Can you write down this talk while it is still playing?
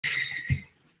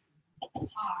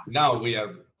Now we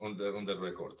are on the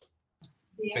record.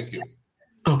 Thank you.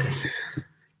 Okay.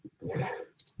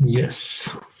 Yes.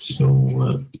 So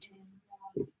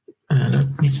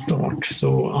let me start.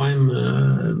 So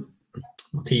I'm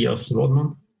Mattias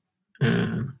Wadman,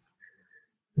 and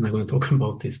I'm going to talk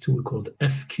about this tool called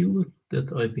FQ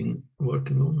that I've been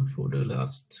working on for the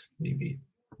last maybe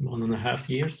 1.5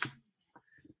 years.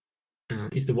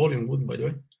 Is the volume good, by the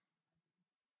way?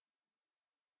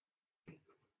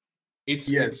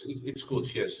 It's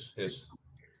good. Yes.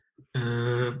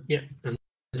 Yeah, and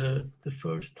the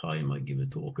first time I give a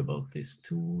talk about this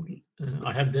tool,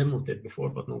 I have demoed it before,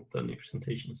 but not any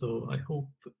presentation. So I hope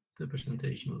the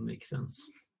presentation will make sense.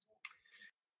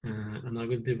 And I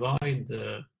will divide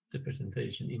the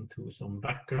presentation into some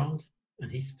background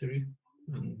and history,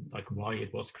 and like why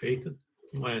it was created,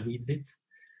 why I needed it,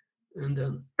 and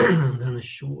then then a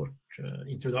short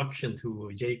introduction to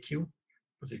JQ,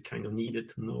 because it's kind of needed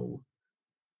to know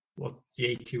what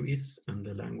JQ is and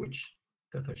the language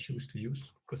that I choose to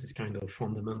use, because it's kind of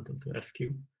fundamental to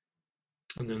FQ.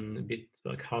 And then a bit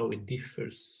like how it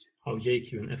differs, how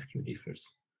JQ and FQ differs,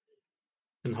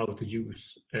 and how to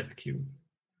use FQ.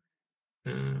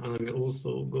 And I will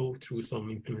also go through some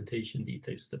implementation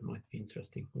details that might be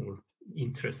interesting, or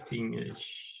interesting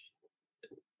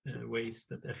ways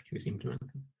that FQ is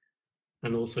implemented.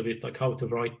 And also a bit like how to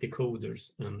write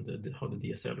decoders and how the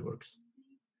DSL works.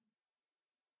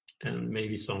 And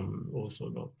maybe some also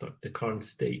about the current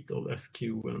state of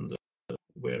FQ and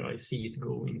where I see it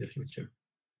go in the future.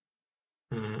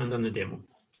 And then a demo.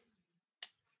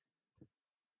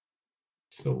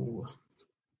 So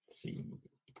let's see,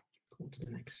 go to the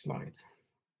next slide.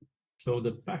 So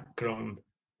the background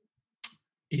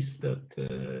is that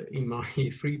in my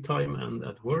free time and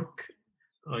at work,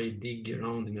 I dig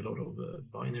around in a lot of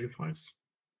binary files.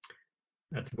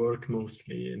 At work,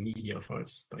 mostly media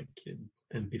files like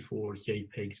MP4s,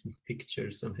 JPEGs,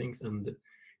 pictures, and things. And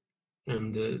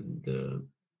the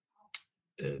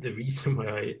reason why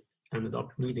I ended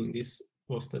up needing this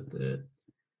was that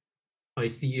I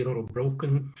see a lot of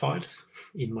broken files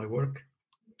in my work.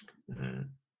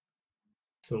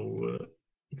 So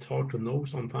it's hard to know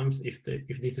sometimes if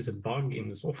this is a bug in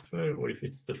the software, or if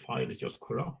it's the file is just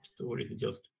corrupt, or if it's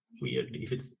just weirdly,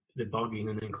 if it's the bug in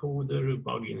an encoder,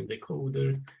 bug in a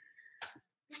decoder.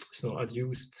 So I've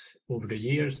used, over the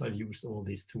years, I've used all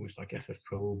these tools like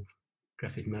FFprobe,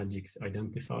 Graphic Magic's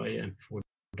Identify, and for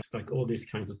like all these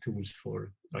kinds of tools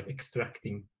for like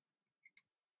extracting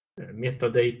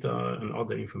metadata and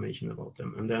other information about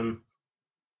them. And then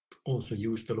also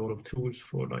used a lot of tools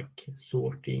for like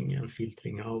sorting and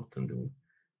filtering out and do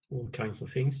all kinds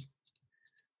of things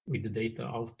with the data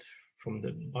out from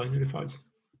the binary files.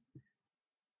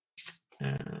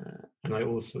 And I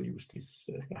also use this,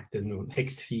 like the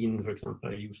hexdump, for example,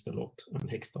 I used a lot, and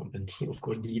hexdump, and of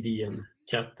course DD and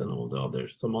cat and all the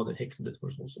others, some other hex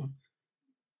editors also.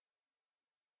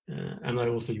 And I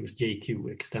also use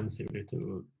JQ extensively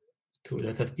to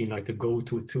that has been like the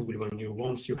go-to tool when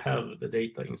once you have the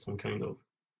data in some kind of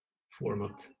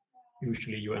format.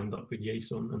 Usually you end up with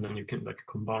JSON, and then you can like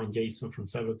combine JSON from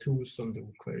several tools and do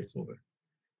queries over.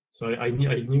 So I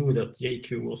knew that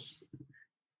JQ was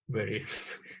very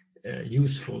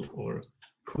useful or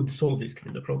could solve these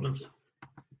kind of problems.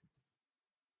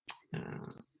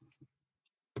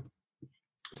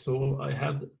 So I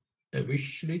had a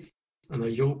wish list, and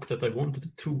I joked that I wanted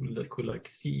a tool that could like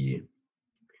see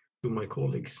to my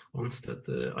colleagues once that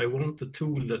I want a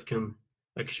tool that can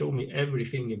like show me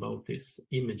everything about this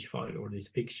image file or this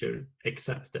picture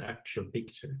except the actual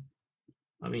picture.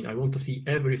 I mean, I want to see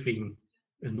everything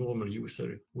a normal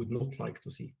user would not like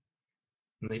to see.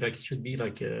 And it like should be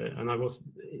like and I was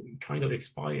kind of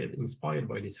inspired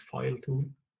by this file tool.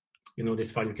 You know,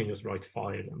 this file you can just write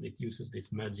file, and it uses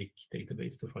this magic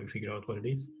database to figure out what it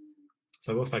is.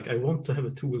 So I was like, I want to have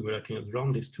a tool where I can just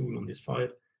run this tool on this file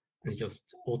and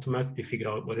just automatically figure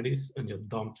out what it is and just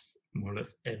dumps more or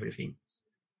less everything.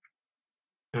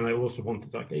 And I also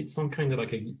wanted like it's some kind of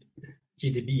like a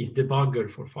GDB debugger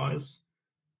for files.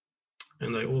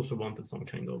 And I also wanted some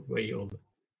kind of way of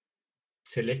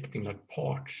selecting like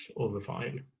parts of a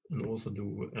file and also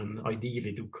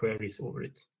ideally do queries over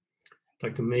it,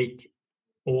 like to make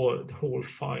all the whole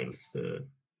files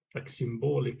like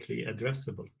symbolically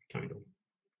addressable, kind of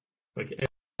like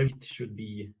everything should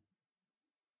be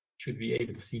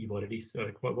able to see what it is,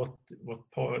 like what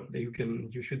part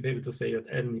you should be able to say at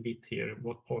any bit here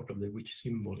what part of which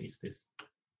symbol is this.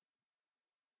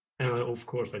 And of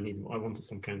course I wanted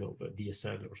some kind of a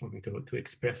DSL or something to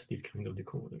express these kind of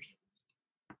decoders.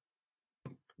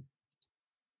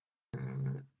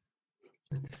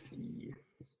 Let's see.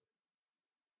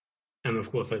 And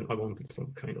of course, I wanted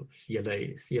some kind of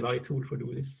CLI tool for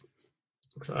doing this.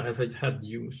 So I had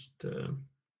used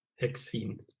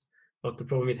hexfind, but the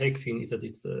problem with hexfind is that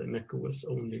it's a macOS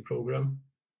only program.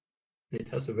 It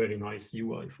has a very nice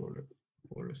UI for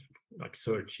like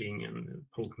searching and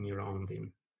poking around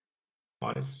in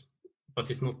files, but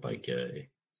it's not like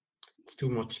it's too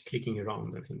much clicking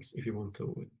around and things if you want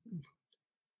to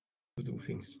do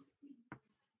things,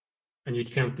 and you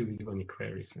can't do any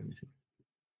queries or anything.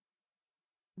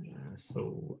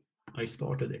 So I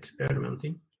started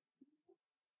experimenting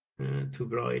to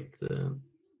write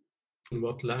in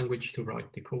what language to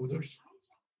write decoders.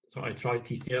 So I tried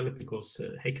TCL because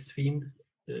hexfind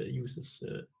uses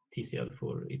TCL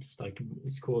for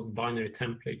it's called binary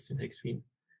templates in hexfind.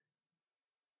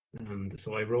 And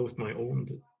so I wrote my own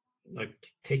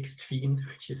like textfind,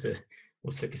 which is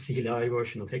was like a CLI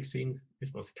version of hexfind.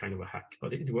 It was kind of a hack,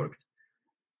 but it worked.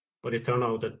 But it turned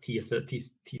out that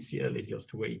TCL is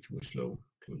just way too slow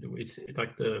to do. It's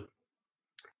like the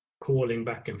calling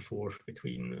back and forth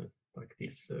between like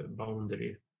this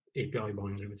boundary API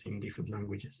boundary between different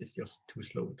languages is just too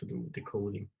slow to do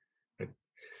decoding.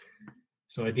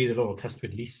 So I did a lot of tests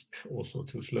with Lisp, also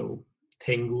too slow.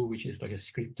 Tengu, which is like a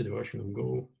scripted version of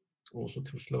Go, also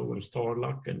too slow. And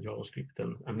Starluck and JavaScript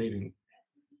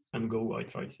and Go I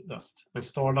tried last. And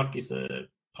Starluck is a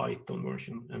Python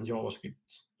version, and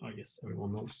JavaScript, I guess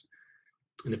everyone knows.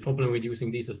 And the problem with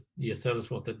using these as DSLs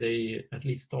was that they, at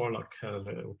least Starluck have,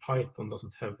 or Python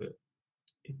doesn't have,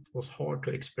 it was hard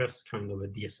to express kind of a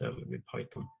DSL with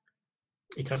Python.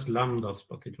 It has lambdas,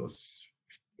 but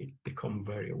it became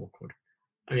very awkward.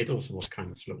 And it also was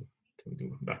kind of slow to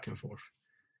do back and forth.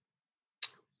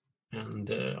 And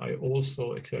I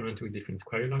also experimented with different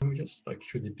query languages, like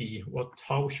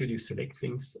how should you select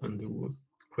things and do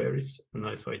queries? And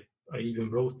I even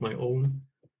wrote my own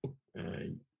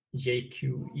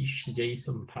JQ-ish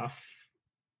JSON path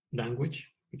language,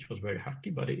 which was very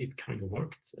hacky, but it kind of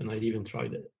worked. And I even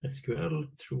tried SQL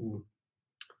through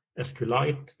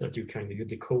SQLite, that you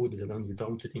decoded and then you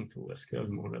dumped it into SQL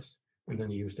more or less, and then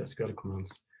you used SQL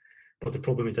commands. But the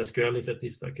problem with SQL is that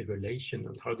it's like a relation,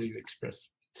 and how do you express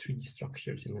tree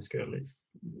structures in SQL?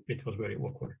 It was very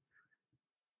awkward.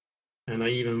 And I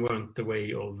even went the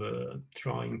way of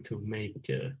trying to make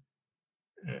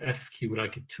FQ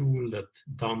like a tool that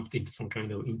dumped into some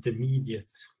kind of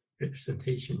intermediate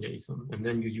representation JSON, and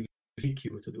then you use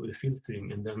EQ to do the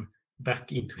filtering, and then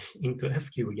back into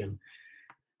FQ again.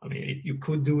 I mean, you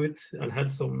could do it and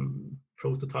had some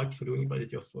prototypes for doing it, but it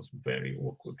just was very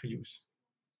awkward to use.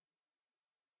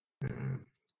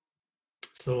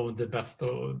 So the best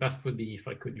would be if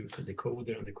I could use the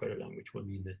decoder and the query language would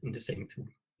be in the same tool.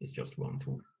 It's just one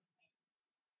tool.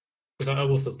 Because I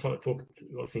also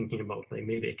was thinking about like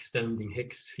maybe extending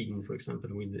hexfind, for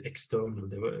example, with the external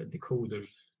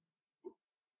decoders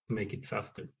to make it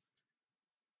faster.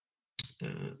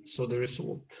 So the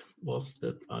result was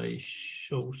that I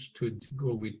chose to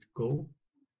go with Go.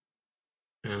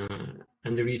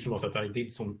 And the reason was that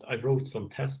I wrote some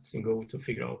tests in Go to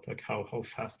figure out like how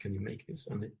fast can you make this,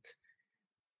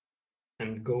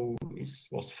 and Go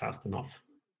was fast enough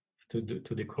to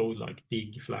decode like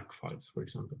big flac files, for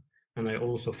example. And I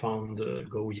also found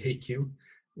Go JQ,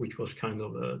 which was kind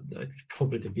of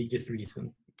probably the biggest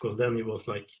reason, because then it was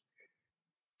like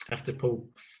after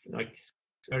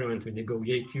experiment with the Go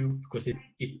JQ, because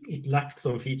it lacked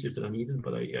some features that I needed,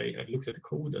 but I looked at the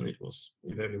code and it was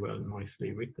very well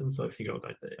nicely written, so I figured out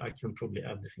that I can probably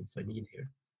add the things I need here.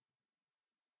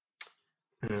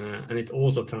 And it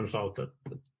also turns out that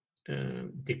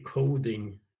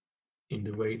decoding in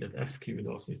the way that FQ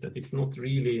does is that it's not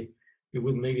really, you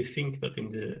would maybe think that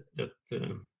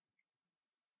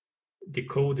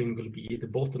decoding will be, the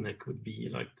bottleneck would be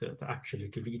like the actually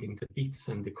reading the bits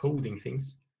and decoding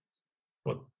things.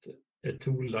 But a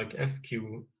tool like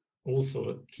FQ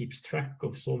also keeps track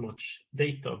of so much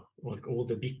data, like all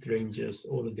the bit ranges,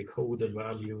 all the decoded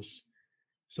values.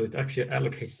 So it actually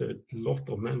allocates a lot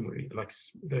of memory, like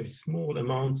very small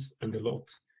amounts and a lot.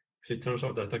 So it turns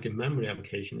out that like a memory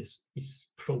allocation is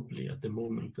probably at the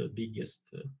moment the biggest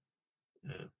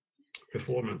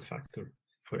performance factor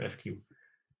for FQ.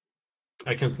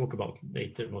 I can talk about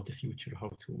later about the future,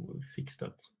 how to fix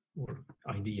that, or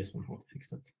ideas on how to fix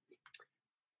that.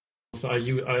 So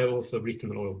I also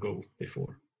written a lot of Go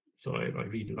before, so I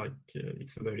really like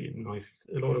it's a very nice,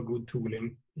 a lot of good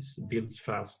tooling. It builds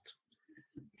fast,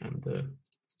 and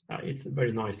it's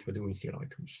very nice for doing CLI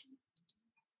tools.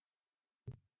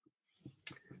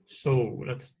 So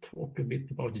let's talk a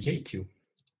bit about JQ.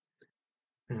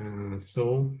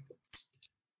 So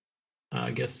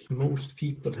I guess most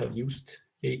people have used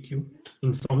JQ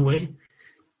in some way.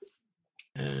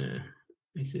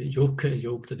 It's a joke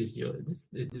that is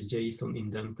the JSON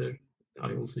indenter.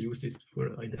 I also used this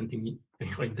for indenting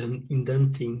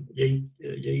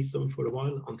JSON for a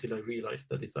while until I realized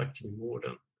that it's actually more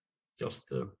than just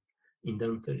the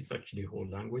indenter. It's actually a whole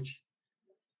language.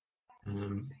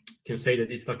 You can say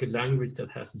that it's like a language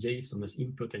that has JSON as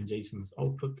input and JSON as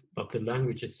output, but the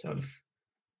language itself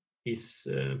is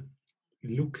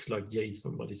looks like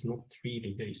JSON, but it's not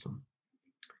really JSON.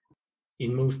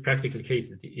 In most practical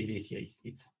cases, it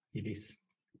is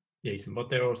JSON, but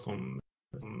there are some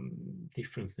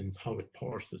differences in how it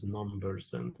parses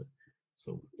numbers, and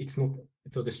so it's not.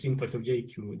 So the syntax of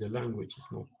JQ, the language, is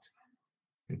not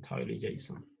entirely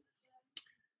JSON.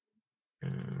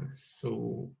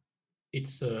 So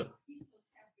it's a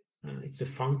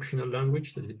functional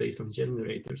language that is based on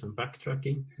generators and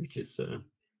backtracking, which is a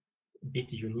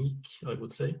bit unique, I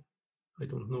would say. I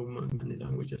don't know many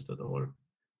languages that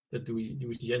do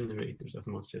use generators as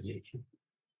much as JQ.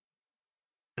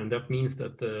 And that means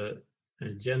that a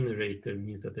generator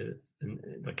means that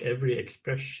like every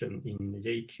expression in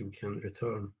JQ can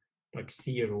return like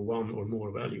 0, 1, or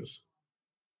more values.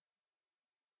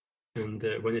 And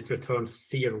when it returns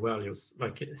 0 values,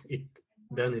 like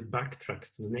then it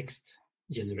backtracks to the next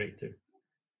generator.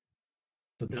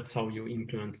 So that's how you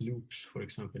implement loops, for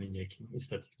example, in JQ, is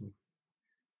that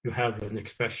you have an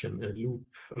expression, a loop,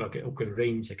 like a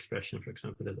range expression, for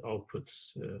example, that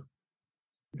outputs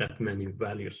that many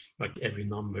values, like every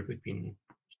number between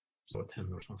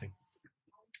 10 or something.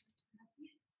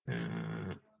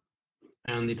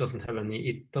 And it doesn't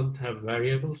have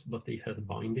variables, but it has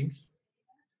bindings.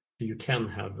 So you can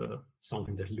have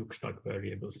something that looks like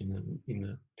variables in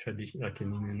a tradition, like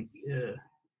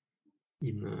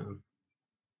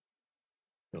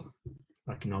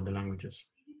like in other languages.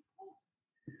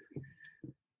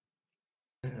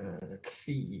 Let's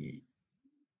see.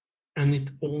 And it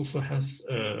also has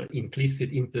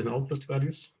implicit input and output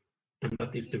values, and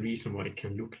that is the reason why it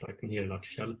can look like near like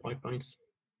shell pipelines.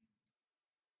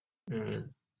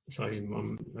 So I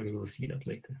will see that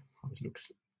later, how it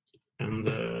looks. And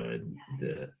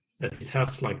that it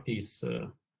has like these,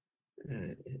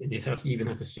 it even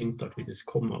has a syntax with this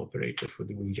comma operator for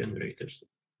doing generators.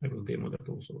 I will demo that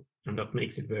also. And that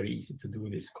makes it very easy to do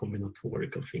these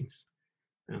combinatorical things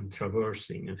and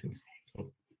traversing and things.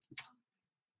 So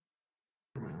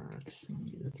let's see,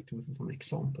 let's do some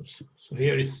examples. So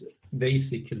here is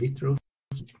basic literal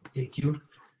JQ.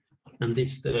 And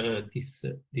this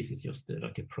is just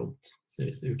like a prompt. So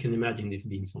you can imagine this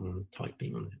being someone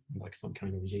typing on like some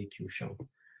kind of JQ shell.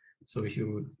 So if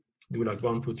you do like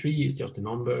 1, 2, 3, it's just a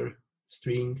number,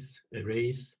 strings,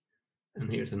 arrays, and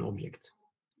here's an object.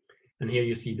 And here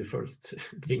you see the first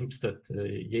glimpse that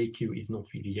JQ is not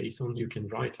really JSON. You can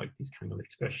write like these kind of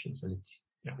expressions, and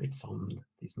it sums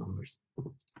these numbers.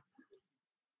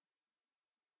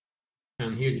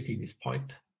 And here you see this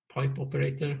pipe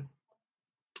operator,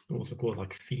 also called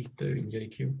like filter in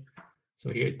JQ. So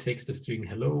here it takes the string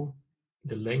hello,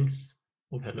 the length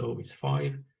of hello is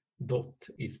 5, dot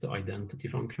is the identity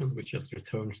function, which just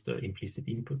returns the implicit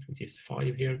input, which is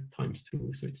 5 here, times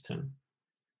 2, so it's 10.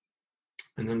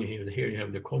 And then here you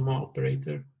have the comma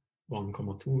operator, 1,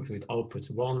 2, so it outputs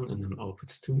 1 and then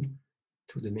outputs 2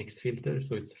 to the next filter.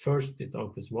 So it's first it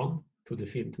outputs 1 to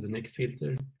the next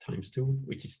filter times 2,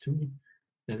 which is 2.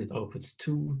 Then it outputs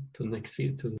 2 to the next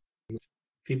filter,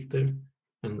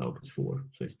 and outputs 4,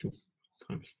 so it's 2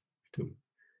 times 2.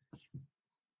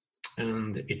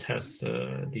 And it has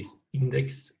this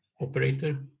index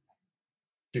operator,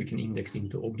 so you can index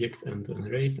into objects and to an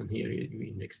arrays, and here you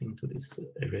index into this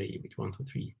array with 1, 2,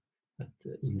 3 at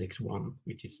index 1,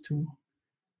 which is 2.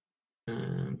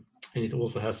 And it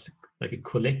also has like a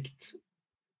collect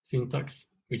syntax,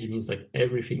 which means like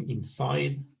everything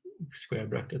inside square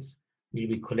brackets will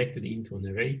be collected into an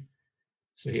array.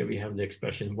 So here we have the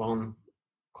expression 1,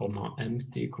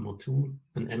 empty, 2,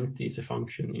 and empty is a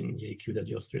function in JQ that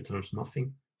just returns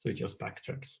nothing, so it just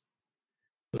backtracks.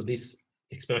 So this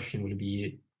expression will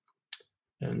be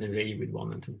an array with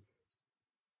 1 and 2.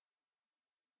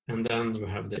 And then you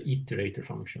have the iterator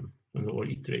function, or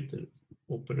iterator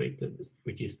operator,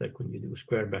 which is like when you do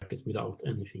square brackets without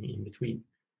anything in between.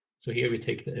 So here we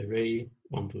take the array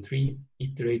 1, 2, 3,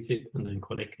 iterates it, and then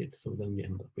collect it. So then we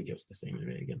end up with just the same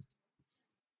array again.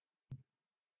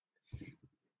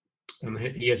 And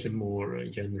here's a more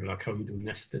general, like how we do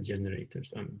nested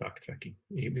generators and backtracking.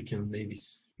 We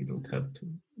don't have to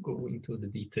go into the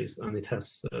details, and it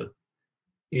has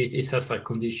like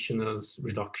conditionals,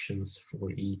 reductions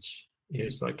for each.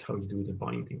 Here's like how you do the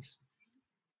bindings.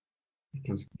 You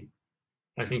can skip.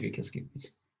 I think we can skip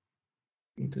this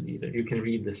into detail. You can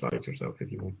read the slides yourself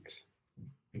if you want.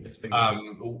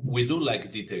 We do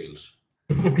like details.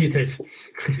 Details.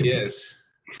 Yes.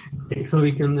 Okay, so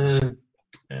we can,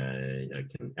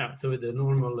 so the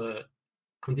normal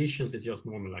conditions is just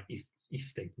normal, like if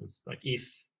statements, like if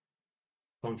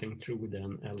something true,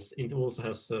 then else. It also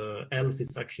has else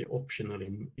is actually optional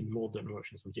in modern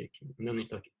versions of JQ, and then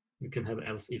it's like you can have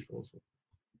else if also.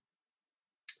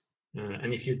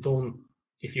 And if you don't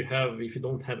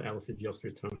have else, it just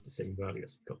returns the same value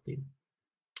as it got in.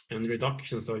 And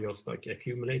reductions are just like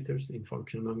accumulators in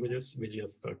functional languages. We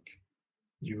just like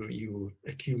you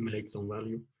accumulate some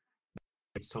value.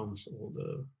 It sums all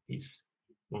these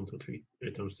 1, 2, 3,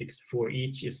 return 6. For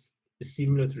each is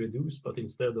similar to reduce, but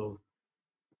instead of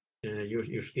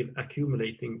you're still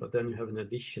accumulating, but then you have an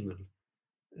additional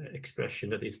expression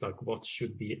that is like what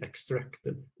should be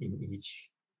extracted in each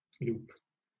loop.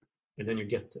 And then you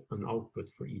get an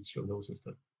output for each of those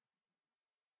instead.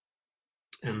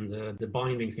 And the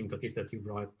binding syntax is that you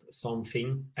write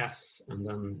something s and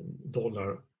then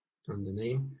 $, and the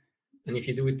name. And if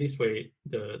you do it this way,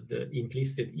 the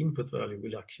implicit input value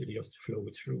will actually just flow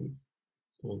through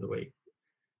all the way.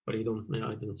 But I don't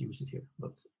use it here.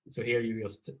 But so here you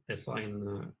just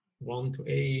assign 1 to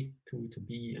A, 2 to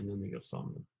B, and then you just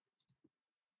sum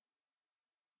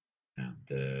them.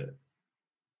 And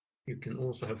you can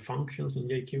also have functions in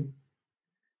JQ.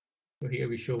 So here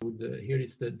we showed here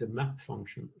is the map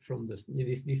function from this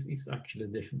is actually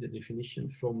the definition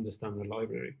from the standard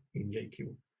library in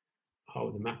JQ,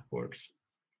 how the map works.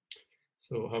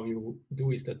 So how you do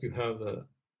is that you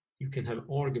can have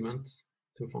arguments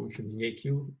to function in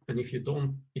JQ, and if you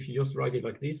just write it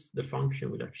like this, the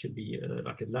function will actually be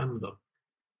like a lambda.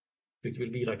 It will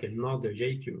be like another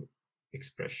JQ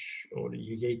expression or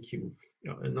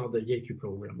another JQ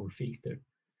program or filter.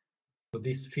 So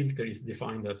this filter is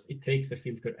defined as it takes a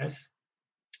filter f,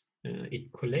 it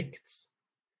collects,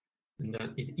 and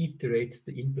then it iterates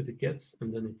the input it gets,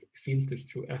 and then it filters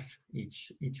through f.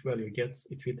 Each value it gets,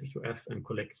 it filters through f and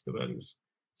collects the values.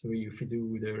 So if you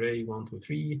do the array 1, 2,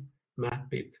 3,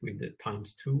 map it with the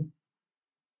 ×2,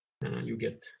 you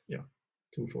get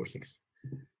 2, 4, 6.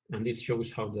 And this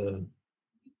shows how the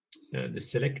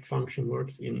select function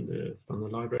works in the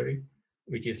standard library,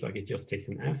 which is like it just takes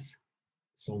an f,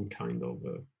 some kind of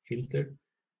filter,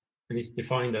 and it's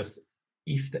defined as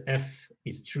if the f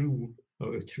is true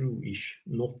or true-ish,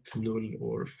 not null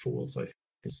or false. I think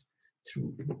it's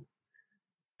true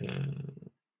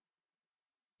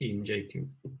in JQ.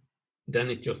 Then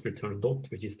it just returns dot,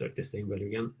 which is like the same value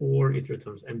again, or it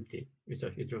returns empty, which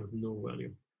like it returns no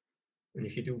value. And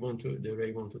if you do the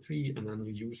array 1, 2, 3, and then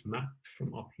you use map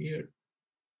from up here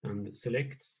and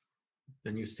selects,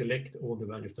 then you select all the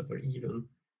values that are even,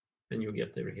 and you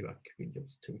get the array back with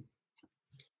just 2.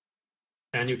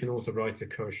 And you can also write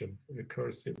recursive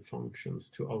functions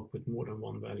to output more than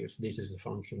one value. So this is a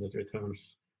function that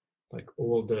returns like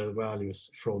all the values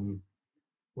from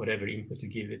whatever input you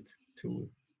give it to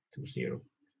 0.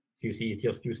 So you see it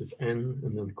just uses n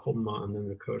and then comma and then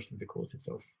recursive calls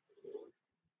itself.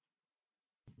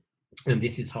 And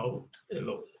this is how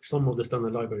some of the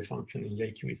standard library function in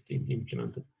JQ is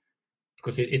implemented,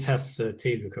 because it has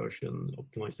tail recursion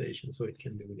optimization, so it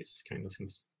can do this kind of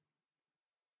things.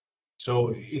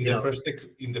 So in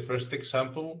the first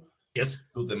example, yes,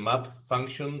 to the map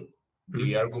function,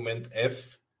 the argument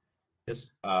f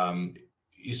is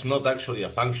not actually a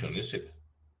function, is it?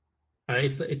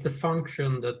 It's a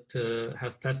function that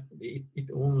has it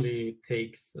only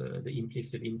takes the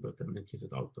implicit input and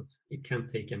implicit output. It can't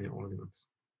take any arguments.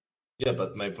 Yeah,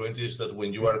 but my point is that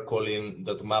when you are calling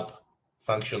that map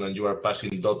function and you are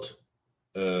passing dot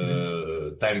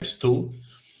 ×2,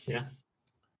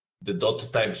 the dot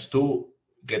 ×2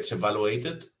 gets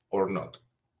evaluated or not?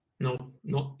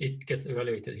 No, it gets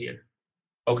evaluated here.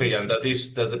 Okay, and that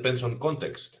depends on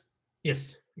context.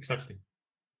 Yes, exactly.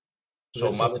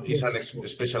 So map is a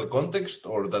special context,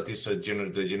 or that is the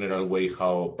general way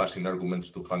how passing arguments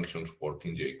to functions work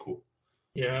in JQ?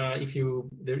 Yeah,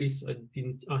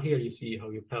 here you see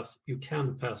how you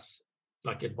can pass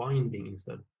like a binding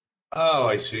instead. Oh,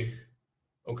 I see.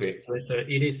 Okay. So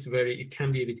it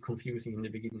can be a bit confusing in the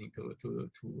beginning to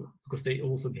because they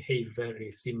also behave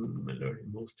very similar in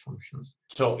most functions.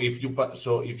 So if you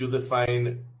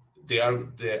define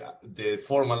the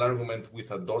formal argument with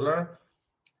 $,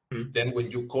 then when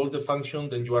you call the function,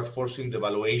 then you are forcing the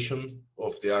evaluation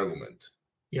of the argument.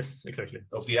 Yes, exactly.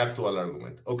 Of the actual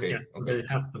argument. Okay. Yeah, so then it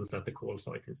happens at the call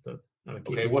site instead.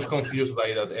 Okay, I was confused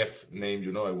by that F name,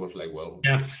 I was like, well.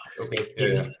 Yeah. Okay.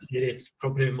 It is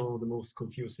probably one of the most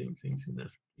confusing things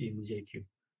in JQ.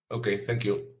 Okay, thank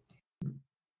you.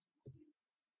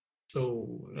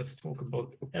 So let's talk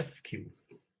about FQ.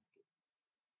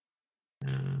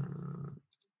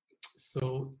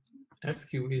 So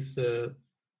FQ is the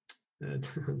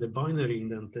binary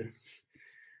indenter.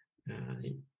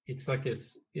 It's like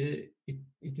it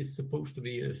is supposed to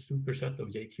be a superset of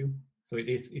JQ. So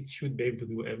it should be able to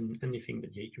do anything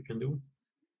that JQ can do.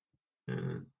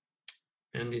 And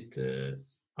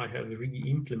I have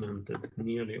re-implemented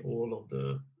nearly all of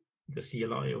the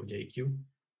CLI of JQ.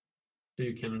 So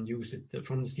you can use it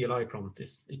from the CLI prompt.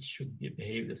 It should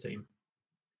behave the same.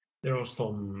 There are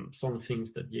some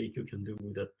things that JQ can do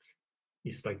that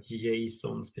is like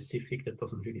JSON specific that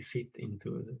doesn't really fit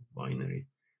into the binary.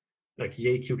 Like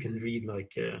JQ can read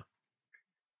like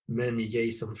many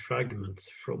JSON fragments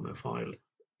from a file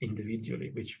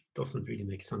individually, which doesn't really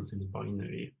make sense in the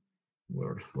binary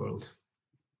world.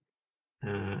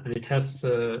 And it has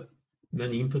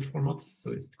many input formats.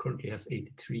 So it currently has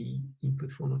 83 input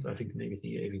formats. I think maybe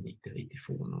even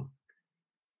 84 now.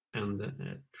 And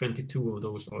 22 of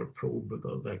those are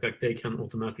probable. Like they can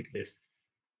automatically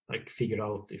like figure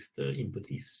out if the input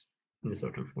is in a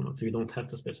certain format. So you don't have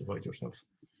to specify it yourself.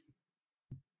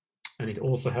 And it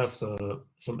also has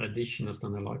some additional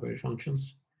standard library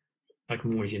functions, like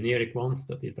more generic ones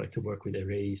that is like to work with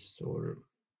arrays or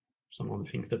some other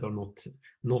things that are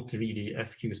not really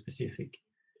FQ specific.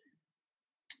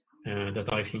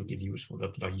 That I think is useful,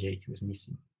 that like JQ is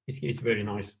missing. It's very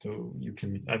nice to,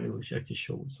 I will actually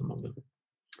show some of them.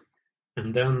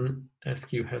 And then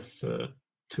FQ has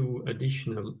 2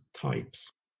 additional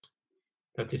types.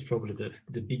 That is probably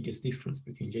the biggest difference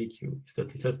between JQ, is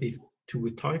that it has these 2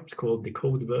 types called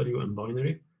decode value and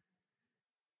binary.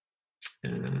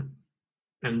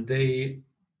 And they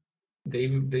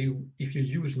if you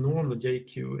use normal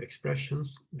JQ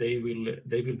expressions, they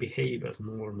will behave as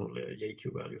normal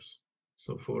JQ values.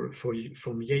 So from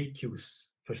JQ's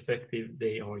perspective,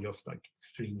 they are just like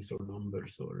strings or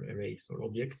numbers or arrays or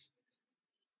objects.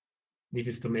 This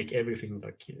is to make everything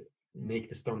like make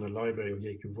the standard library of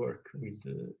JQ work with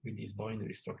these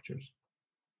binary structures.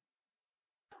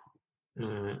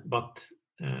 But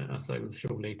as I will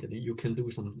show later, you can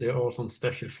do there are some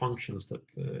special functions that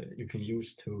you can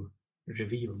use to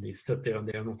reveal this, that they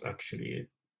are not actually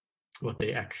what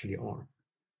they actually are.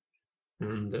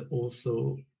 And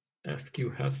also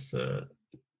FQ has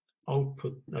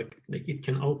output, like it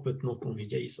can output not only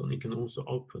JSON, it can also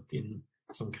output in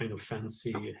some kind of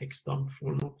fancy hexdump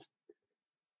format.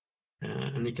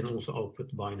 And it can also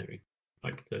output binary,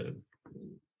 like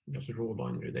just raw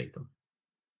binary data.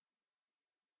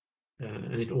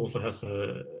 And it also has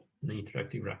an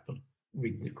interactive REPL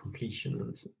with the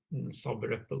completion and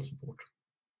sub-REPL support.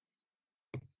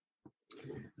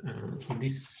 So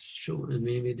this shows,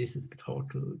 maybe this is a bit hard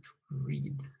to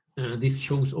read. This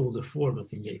shows all the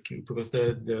formats in JQ, because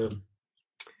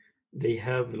they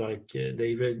have like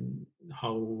they read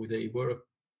how they work.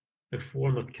 A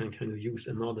format can kind of use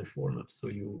another format, so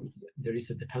there is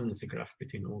a dependency graph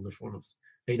between all the formats.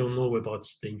 They don't know about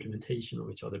the implementation of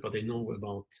each other, but they know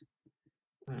about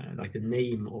like the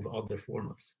name of other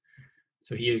formats.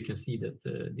 So here you can see that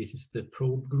this is the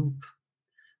probe group.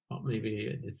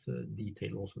 Maybe it's a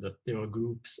detail also that there are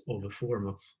groups of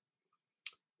formats.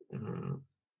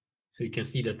 So you can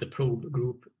see that the probe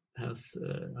group has,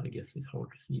 I guess it's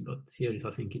hard to see, but here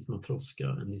I think it's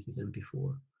Matroska and this is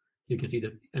MP4. So you can see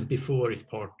that MP4 is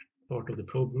part of the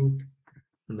probe group,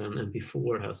 and then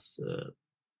MP4 has a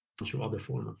bunch of other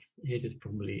formats. Here is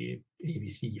probably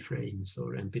ABC frames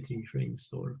or MP3 frames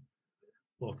or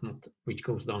whatnot, which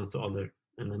goes down to other,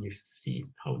 and then you see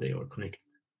how they are connected.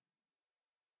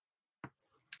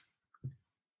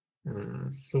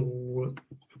 So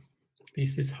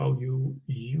this is how you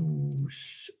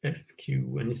use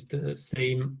FQ, and it's the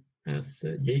same as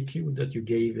JQ, that you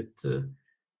gave it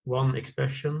one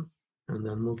expression and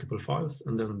then multiple files,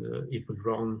 and then it will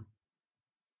run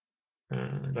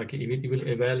like it will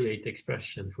evaluate the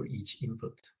expression for each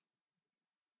input.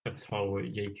 That's how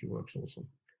JQ works also.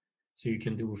 So you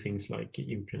can do things like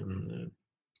you can,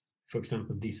 for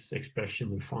example, this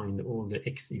expression will find all the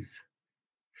EXIF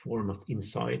formats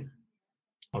inside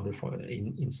other file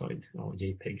inside our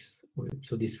JPEGs.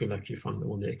 So this will actually find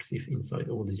all the EXIF inside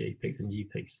all the JPEGs and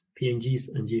JPEGs,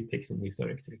 PNGs and JPEGs in this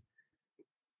directory.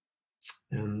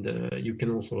 And you can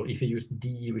also, if you use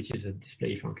D, which is a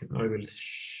display function, I will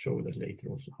show that later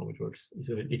also how it works.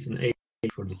 It's an A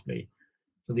for display.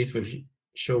 So this will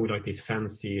show like this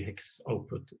fancy hex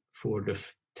output for the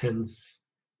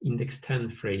index 10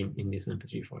 frame in this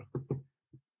MP3 file.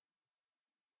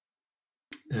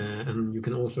 And you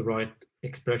can also write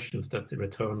expressions that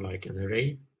return like an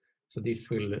array. So this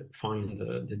will find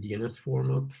the DNS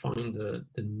format, find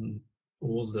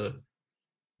all the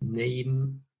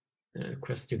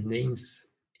question names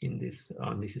in this.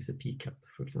 This is a pcap,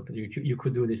 for example. You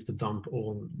could do this to dump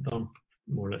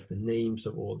more or less the names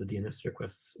of all the DNS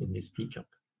requests in this pcap.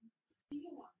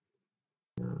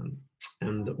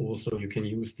 And also you can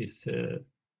use this 2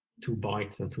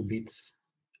 bytes and 2 bits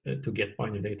to get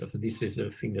binary data. So this is a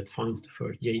thing that finds the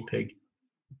first JPEG,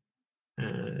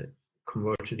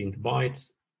 converts it into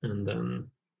bytes, and then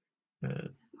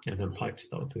pipes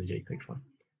it out to a JPEG file.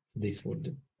 So this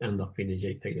would end up in a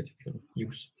JPEG that you can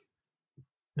use.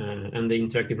 And the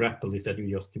interactive REPL is that you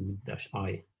just do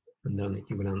 -i, and then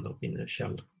you will end up in a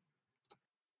shell.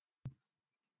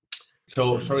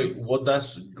 So, sorry, what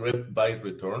does grep byte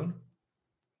return?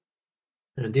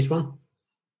 This one?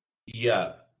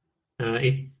 Yeah.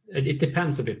 It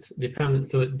depends a bit.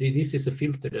 So this is a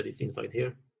filter that is inside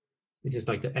here. It is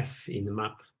like the F in the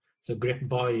map. So grep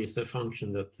by is a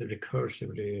function that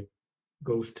recursively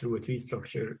goes through a tree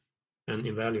structure and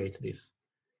evaluates this.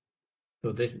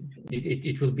 So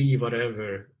it will be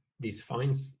whatever this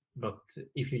finds, but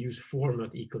if you use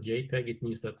format equal JPEG, it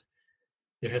means that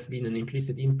there has been an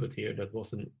implicit input here that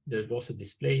was a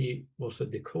display, was a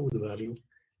decode value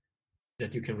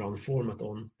that you can run format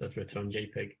on that return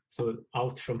JPEG. So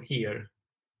out from here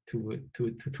to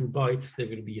 2 bytes, there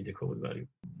will be a decode value.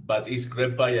 But is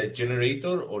grep by a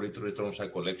generator, or it returns a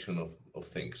collection of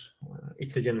things?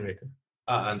 It's a generator.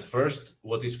 And first,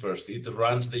 what is first? It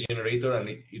runs the generator and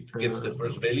it gets the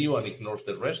first value and ignores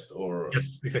the rest, or?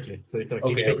 Yes, exactly. So it's like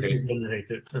okay, it takes the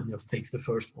generator and just takes the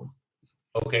first one.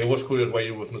 Okay, I was curious why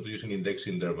you was not using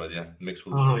indexing there, but yeah, it makes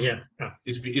full sense. Yeah.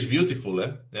 It's beautiful,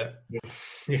 eh?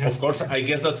 Yeah. Of course, I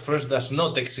guess that first does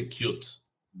not execute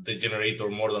the generator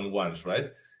more than once,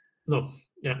 right? No.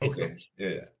 Yeah. Okay.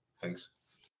 Yeah. Thanks.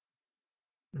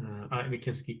 We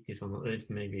can skip this one.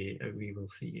 Maybe we will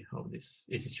see how this.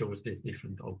 It shows these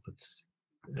different outputs.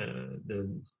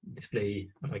 The display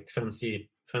like fancy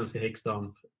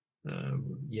hexdump,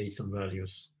 JSON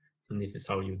values, and this is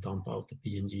how you dump out the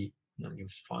PNG. And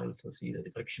use file to see that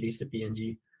it actually is a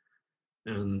PNG,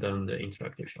 and then the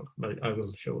interactive shell. But I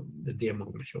will show the demo.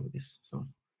 Will show this. So,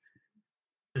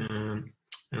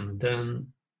 and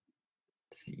then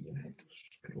let's see. I have to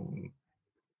scroll.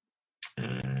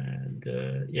 And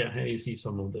here you see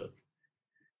some of the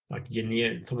like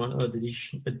generic, some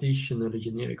additional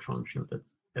generic functions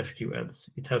that FQ adds.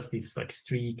 It has this like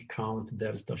streak, count,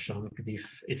 delta, chunk,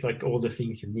 diff. It's like all the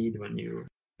things you need when you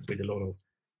with a lot of.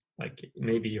 Like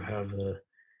maybe you have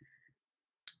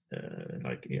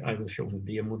like I will show the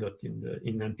demo that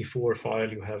in MP4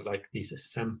 file you have like these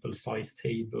sample size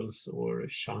tables or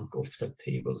chunk offset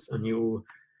tables, and you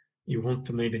want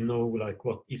to maybe know like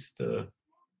what is the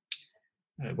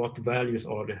what values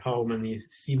are there, how many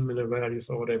similar values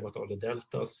are there, what are the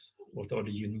deltas, what are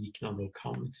the unique number of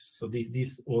counts. So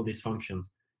all these functions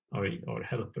are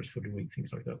helpers for doing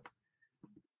things like that.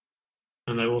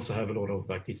 And I also have a lot of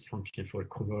like this function for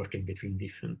converting between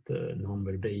different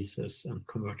number bases and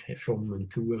convert from and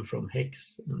to and from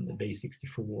hex and the base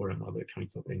 64 and other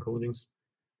kinds of encodings.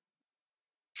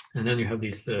 And then you have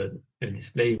this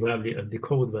display value, a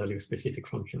decode value specific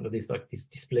function that is like this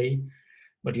display,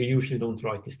 but you usually don't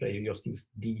write display. You just use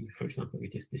D, for example,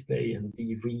 which is display, and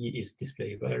DV is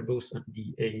display variables, and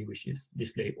DA, which is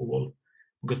display all.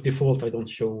 Because default, I don't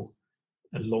show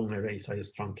a long arrays, I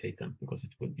just truncate them because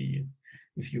it would be,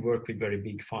 if you work with very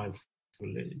big files,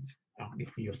 it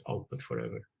will just output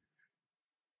forever.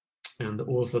 And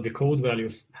also the code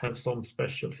values have some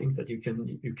special things that you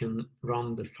can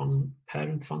run the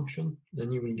parent function,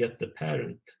 then you will get the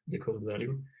parent decode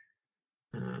value.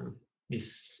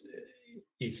 This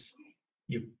is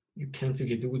you can't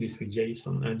really do this with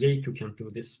JSON. JQ can't do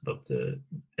this, but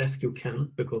FQ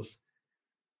can, because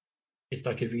it's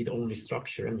like a read-only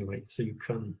structure anyway, so you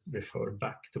can refer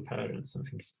back to parents and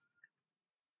things.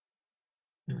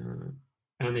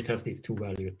 And it has these 2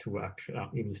 values, 2 actual,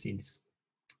 you will see this.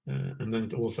 And then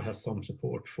it also has some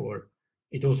support for,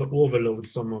 it also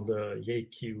overloads some of the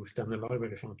JQ standard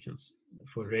library functions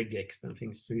for regex and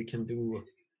things. So you can do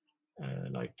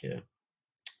like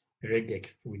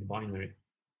regex with binary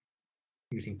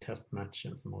using test match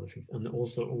and some other things. And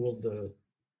also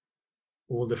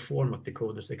all the format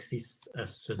decoders exist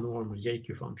as normal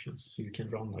JQ functions. So you can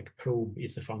run like probe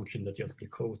is a function that just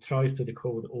tries to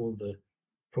decode all the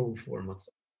probe formats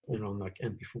around like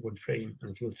MP4 frame,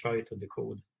 and it will try to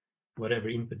decode whatever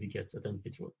input it gets at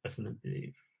MP2 as an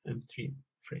MP3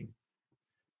 frame.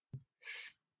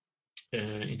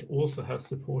 It also has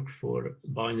support for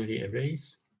binary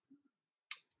arrays.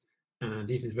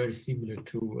 This is very similar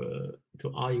to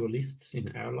IO lists in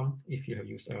Erlang, if you have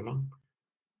used Erlang.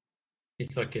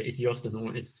 It's like it's just a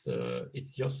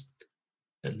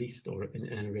list or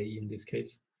an array in this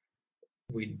case.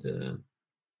 with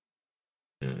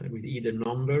either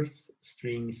numbers,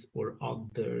 strings, or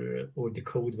the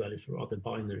code values or other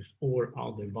binaries or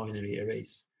other binary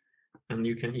arrays. And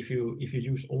you can, if you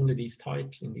use only these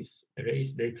types in these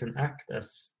arrays, they can act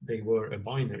as they were a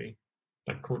binary,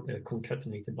 like a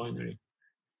concatenated binary.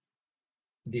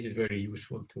 This is very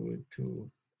useful to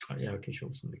I can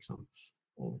show some examples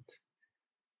of it.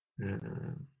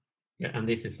 Yeah, and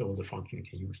this is all the function you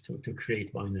can use to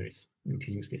create binaries. You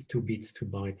can use this 2 bits, 2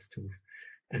 bytes,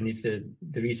 and it's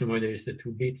the reason why there is the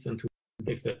 2 bits and 2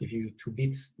 bits, that if you 2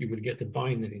 bits, you will get a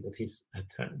binary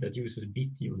that uses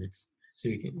bit units. So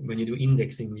you can, when you do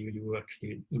indexing, you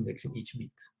actually indexing each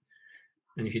bit,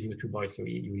 and if you do 2 bytes, so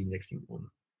you're indexing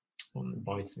on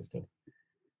bytes instead.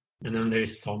 And then there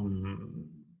is some.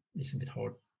 It's a bit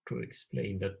hard to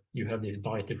explain that you have this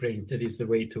byte range. That is the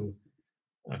way to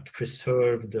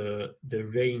preserve the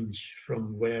range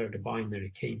from where the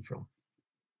binary came from.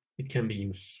 It can be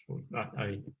useful.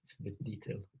 It's a bit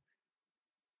detailed.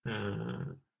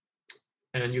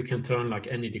 And you can turn like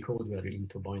any decode value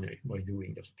into binary by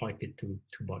doing just pipe it to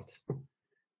 2 bytes.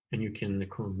 And you can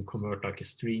convert like a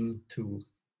string to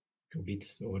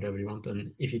bits or whatever you want.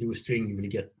 And if you do a string, you will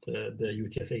get the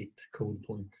UTF-8 code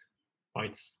point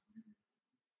bytes.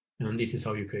 And this is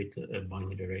how you create a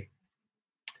binary array.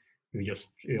 You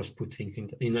just put things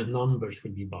in the numbers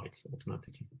will be bytes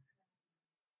automatically.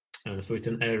 So it's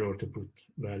an error to put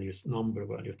number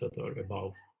values that are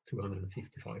above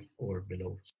 255 or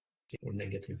below or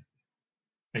negative.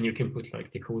 And you can put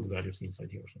like the code values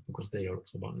inside here also, because they are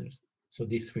also binaries. So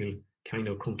this will kind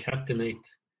of concatenate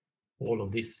all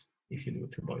of this if you do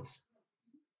 2 bytes.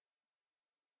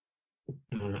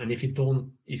 And if you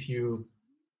don't,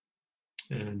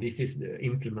 this is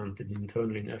implemented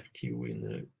internally in FQ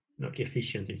in like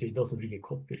efficiently, so it doesn't really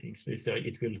copy things. So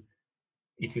it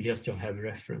will just have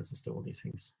references to all these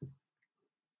things.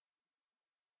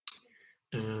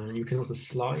 You can also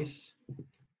slice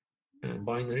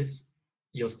binaries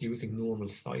just using normal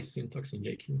slice syntax in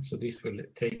JQ. So this will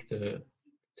take the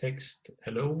text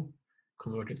hello,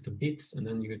 convert it to bits, and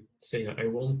then you say I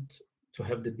want to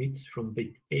have the bits from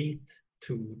bit 8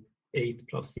 to 8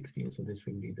 plus 16. So this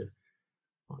will be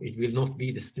it will not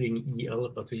be the string EL,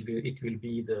 but it will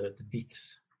be the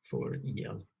bits for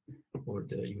EL or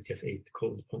the UTF-8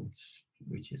 code points,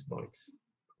 which is bytes.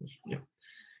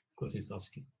 Because it's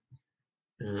ASCII.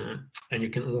 And you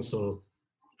can also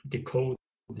decode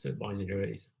the binary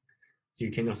arrays. So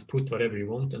you can just put whatever you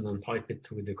want and then pipe it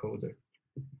to the decoder.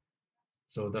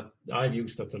 So that I've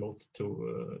used that a lot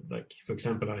to, like, for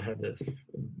example, I had a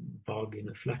bug in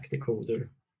a flac decoder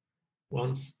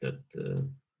once that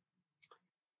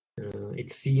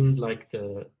it seemed like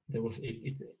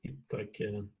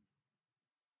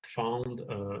found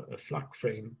a flac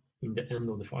frame in the end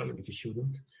of the file, which it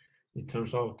shouldn't. It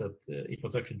turns out that it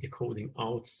was actually decoding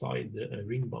outside the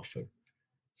ring buffer.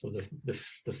 So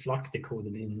the flac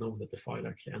decoder didn't know that the file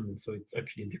actually ended. So it's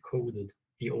actually decoded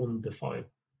beyond the file,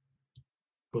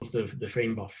 because the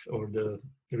frame buffer or the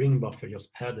ring buffer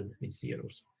just padded with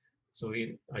zeros. So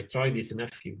I tried this in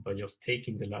FQ by just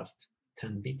taking the last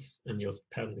 10 bits and just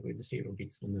padded with the 0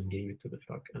 bits and then gave it to the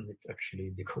flac, and it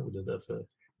actually decoded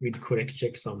with correct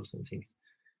checksums and things.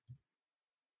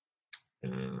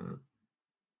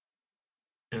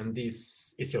 And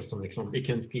this is just an example. We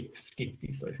can skip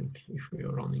this, I think, if we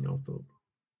are running out of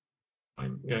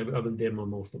time. I will demo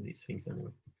most of these things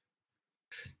anyway.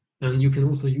 And you can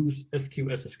also use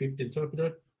FQ as a script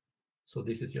interpreter. So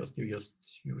this is you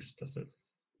just use as a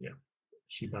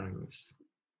shebang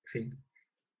thing.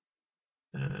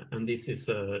 And this is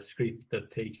a script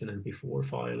that takes an MP4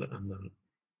 file, and then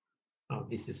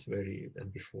this is very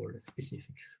MP4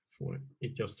 specific for it.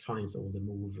 It just finds all the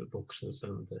move boxes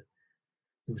and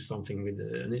do something with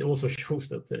it. And it also shows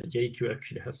that JQ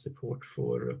actually has support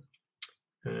for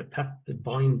pattern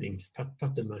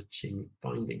matching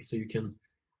bindings. So you can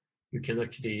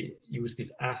actually use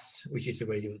this as, which is a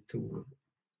way to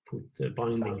put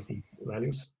bindings in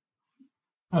values.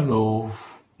 Hello.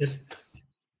 Yes.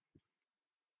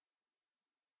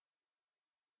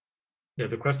 You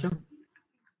have a question?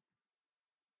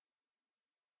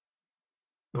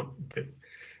 No, okay.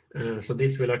 So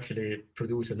this will actually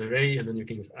produce an array, and then you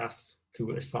can use as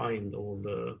to assign all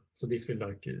the. So this will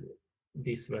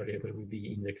this variable will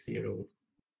be index 0,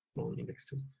 on index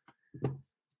 2.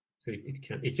 So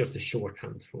it's just a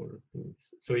shorthand for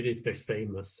this. So it is the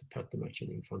same as pattern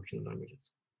matching in functional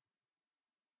languages.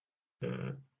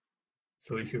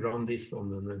 So if you run this on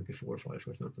the 94 file,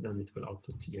 for example, then it will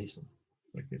output JSON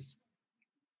like this.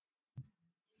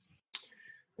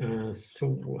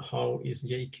 So how is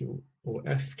JQ or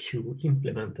FQ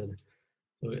implemented?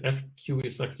 So FQ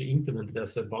is actually implemented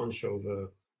as a bunch of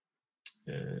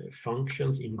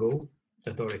functions in Go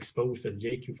that are exposed as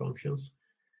JQ functions.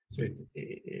 So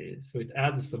it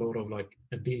adds a lot of like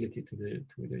ability to the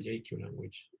JQ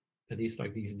language. And it's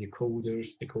like these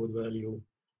decoders, the code value,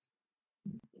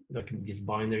 like these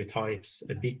binary types,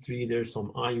 a bit reader,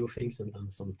 some IO things, and then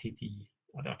some TT,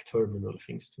 like terminal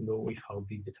things to know how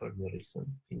big the terminal is and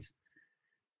things.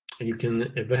 And you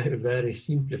can, a very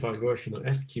simplified version of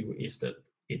FQ is that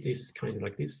it is kind of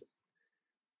like this.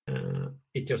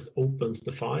 It just opens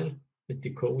the file, it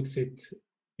decodes it.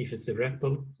 If it's a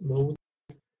REPL mode,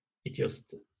 it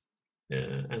just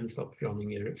ends up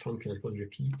running a function called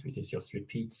repeat, which is just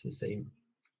repeats the same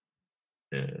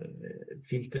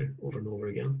filter over and over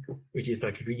again, which is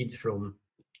like read from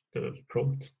the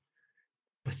prompt,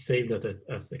 but save that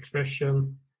as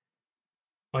expression,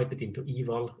 pipe it into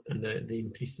eval, and the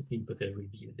implicit input there will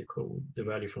be the code, the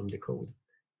value from the code,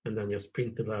 and then just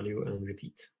print the value and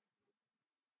repeat.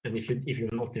 And if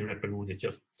you're not in REPL mode, it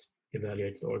just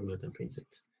evaluates the argument and prints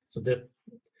it. So that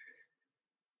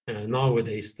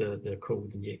nowadays the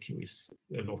code in JQ is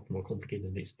a lot more complicated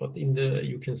than this, but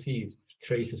you can see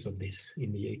traces of this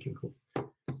in the JQ code.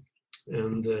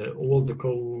 And all the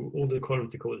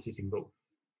current decoders is in Go.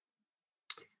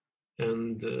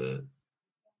 And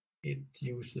it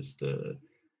uses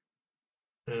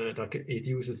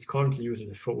currently uses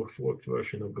the forked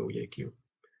version of Go JQ.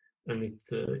 And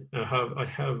I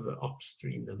have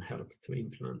upstreamed and helped to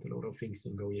implement a lot of things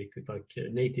in Go JQ. Like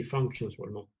native functions were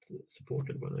not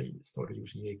supported when I started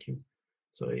using JQ,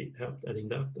 so I helped adding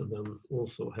that, and then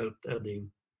also helped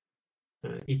adding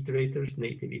iterators,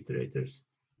 native iterators.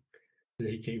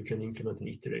 You can implement an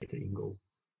iterator in Go,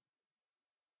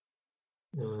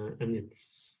 and it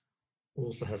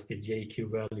also has the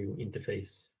JQ value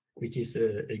interface, which is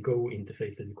a Go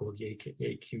interface that is called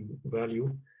JQ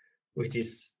value, which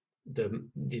is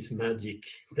this magic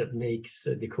that makes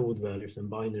the code values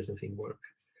and binaries and things work,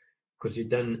 because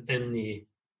then any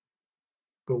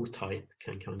Go type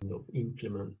can kind of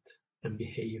implement and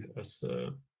behave as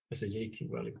a JQ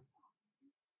value.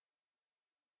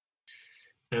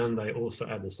 And I also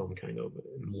added some kind of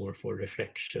more for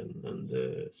reflection and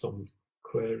some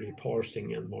query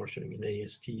parsing and marshalling and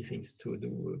AST things to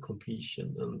do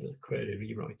completion and query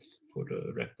rewrites for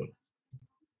the REPL.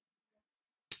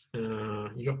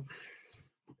 Yeah.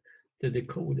 The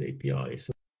decode API.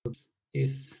 So this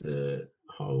is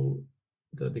how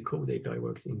the decode API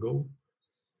works in Go.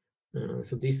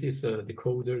 So this is a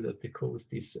decoder that decodes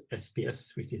this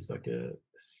SPS, which is like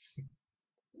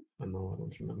I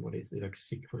don't remember what it is, like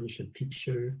sequential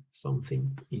picture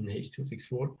something in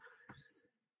H.264.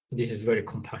 This is a very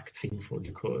compact thing for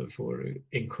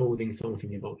encoding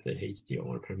something about the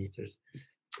HDR parameters.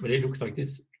 But it looks like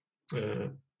this.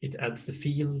 It adds a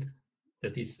field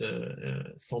that is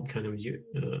some kind of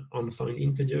unsigned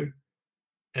integer.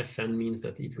 FN means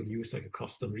that it will use like a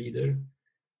custom reader.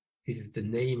 This is the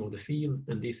name of the field,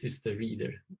 and this is the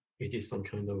reader, which is some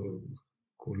kind of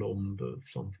Colomb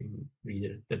something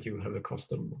reader that you have a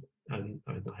custom, and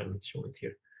I haven't shown it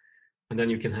here. And then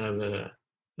you can have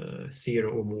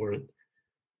 0 or more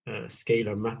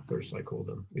scalar mappers, I call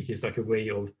them, which is like a way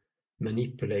of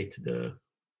manipulate the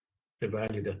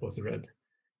value that was read.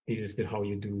 This is how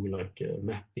you do like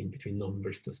mapping between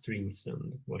numbers to strings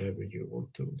and whatever you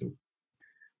want to do.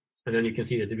 And then you can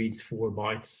see that it reads 4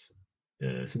 bytes.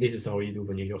 So this is how you do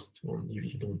when you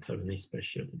you don't have any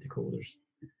special decoders.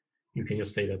 You can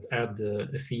just say that add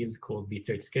a field called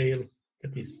bitrate scale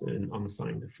that is an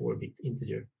unsigned 4-bit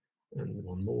integer, and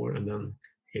one more, and then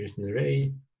here's an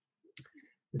array.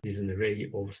 It is an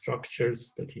array of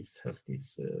structures that has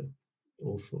this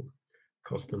also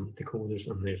custom decoders,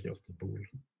 and there's just a bool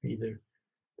reader.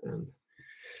 And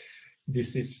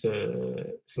this is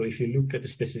so if you look at the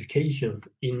specification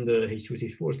in the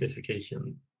H.264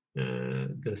 specification,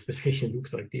 the specification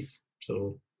looks like this.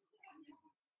 So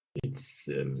it's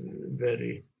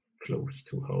very close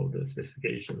to how the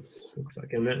specifications look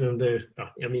like, and I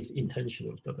mean it's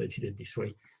intentional that I did it this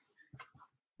way.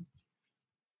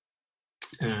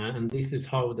 And this is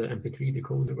how the MP3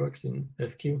 decoder works in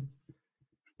FQ,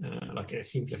 like a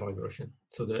simplified version.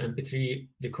 So the MP3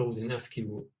 decoder in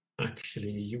FQ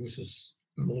actually uses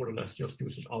more or less just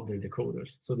uses other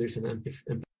decoders. So there's an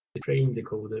MP3 frame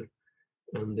decoder,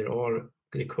 and there are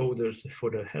decoders for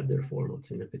the header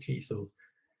formats in MP3. So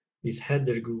this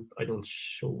header group, I don't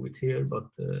show it here, but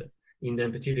in the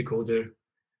MP3 decoder,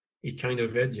 it kind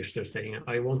of registers saying,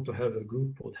 I want to have a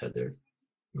group called header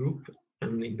group.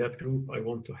 And in that group, I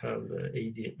want to have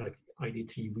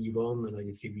ID3v1 and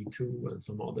ID3v2 and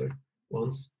some other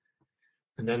ones.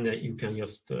 And then you can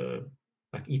just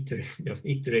like just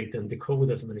iterate and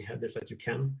decode as many headers as you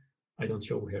can. I don't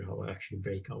show here how I actually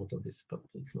break out of this, but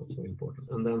it's not so important.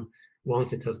 And then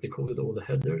once it has decoded all the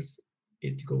headers,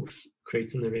 it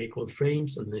creates an array called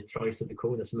frames, and then it tries to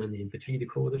decode as many MP3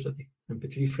 decoders,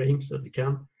 MP3 frames as it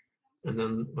can. And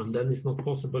then when then it's not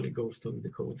possible, it goes to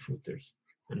decode footers,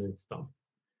 and then it's done.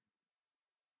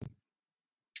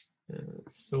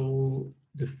 So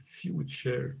the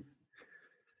future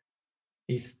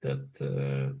is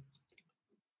that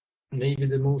maybe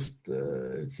the most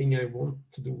thing I want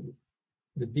to do,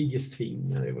 the biggest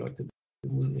thing I would like to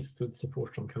do is to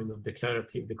support some kind of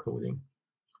declarative decoding.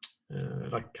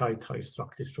 Like kite-high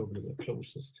struct is probably the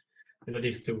closest. And that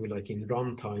is to, like in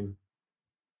runtime,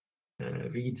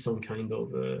 read some kind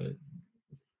of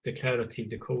declarative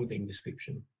decoding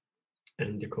description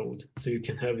and decode. So you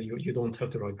can have, you don't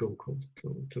have to write Go code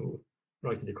to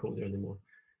write the decoder anymore.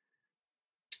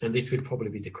 And this will probably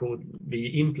be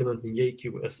implemented in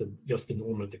JQ as just a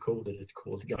normal decoder that's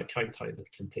called kite-high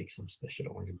that can take some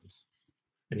special arguments.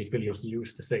 And it will just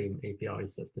use the same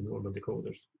APIs as the normal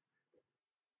decoders.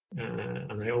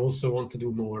 And I also want to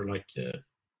do more like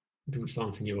do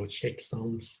something about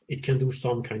checksums. It can do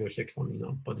some kind of checksumming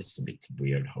now, but it's a bit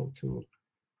weird how to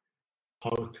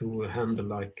handle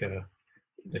like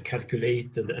the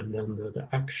calculated and then the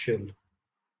actual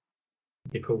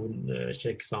decode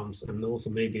checksums, and also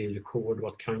maybe record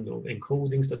what kind of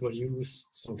encodings that were used,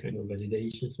 some kind of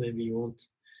validations maybe you want.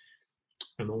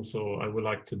 And also I would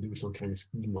like to do some kind of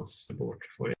schema support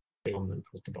for ASN1 and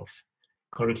protobuf.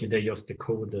 Currently they just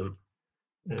decode them,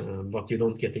 but you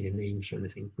don't get any names or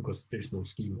anything because there's no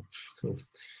schema. So it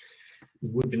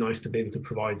would be nice to be able to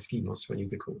provide schemas when you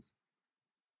decode.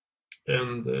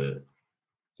 And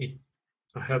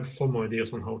I have some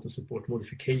ideas on how to support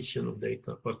modification of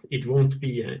data, but it won't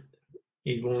be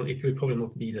it will probably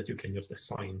not be that you can just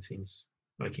assign things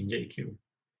like in JQ,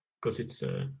 because it's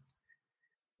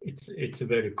a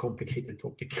very complicated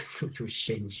topic to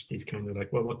change this kind of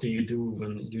like, well, what do you do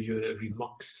when you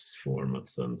remux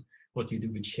formats, and what do you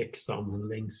do with checksum and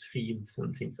length fields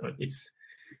and things like it's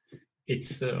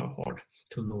hard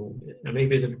to know. And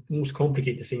maybe the most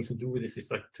complicated things to do with this is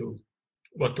like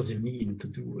what does it mean to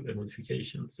do a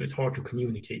modification? So it's hard to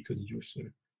communicate to the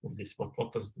user of this. What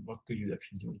do you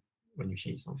actually do when you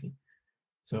change something?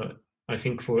 So I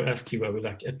think for FQ, I would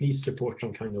like at least support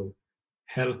some kind of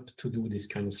help to do this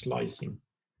kind of slicing.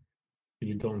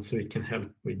 So it can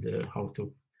help with how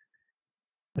to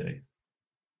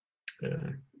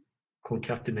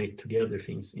concatenate together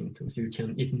things into. So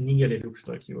it nearly looks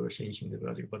like you are changing the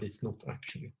value, but it's not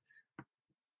actually.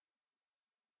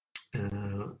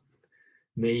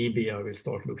 Maybe I will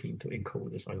start looking into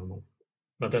encoders, I don't know.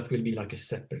 But that will be like a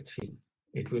separate thing.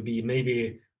 It will be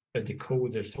maybe a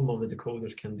decoder. Some of the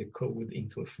decoders can decode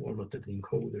into a format that the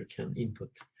encoder can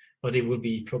input. But it will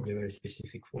be probably a very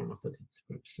specific format that it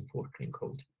will support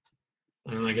encode.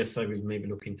 And I guess I will maybe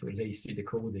look into lazy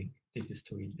decoding. This is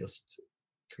just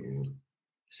to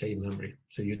save memory.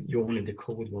 So you only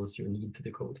decode once you need to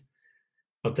decode.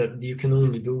 But that you can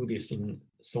only do this in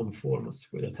some formats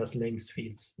where it has length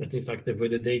fields. That is like where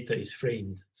the data is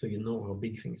framed, so you know how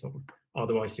big things are.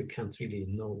 Otherwise, you can't really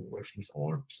know where things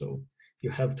are. So you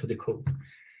have to decode.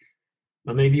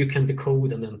 But maybe you can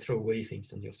decode and then throw away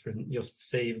things and just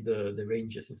save the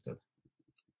ranges instead.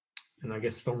 And I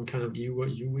guess some kind of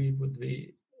UI would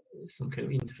be, some kind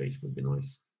of interface would be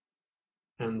nice.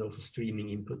 And also streaming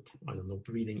input. I don't know,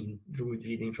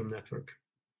 reading from network.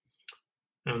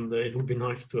 And it would be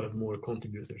nice to have more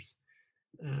contributors.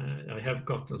 I have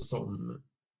gotten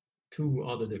two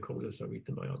other decoders are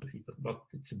written by other people, but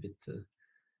it's a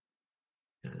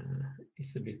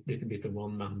little bit of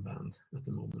one-man band at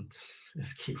the moment.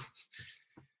 FQ.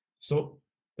 So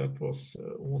that was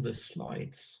all the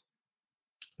slides,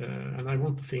 and I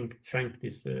want to thank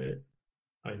this.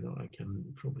 I know I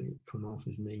can probably pronounce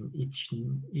his name,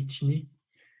 Ichni,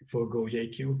 for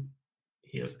GoJQ.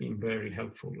 He has been very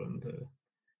helpful, and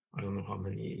I don't know how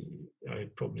many, I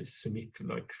probably submit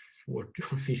like 40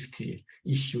 or 50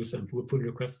 issues and pull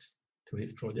requests to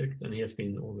his project, and he has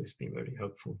always been very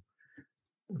helpful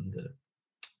and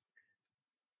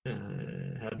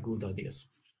had good ideas.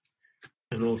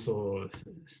 And also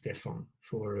Stefan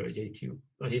for JQ.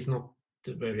 But he's not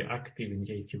very active in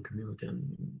JQ community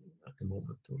at the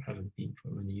moment, or haven't been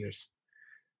for many years,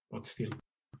 but still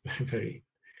very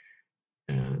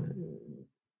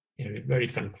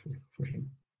thankful for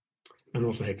him. And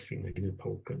also Hexfin, like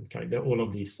Poke and Kai. All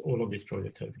of these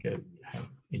projects have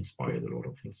inspired a lot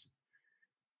of things.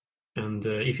 And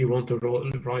if you want to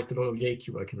write a lot of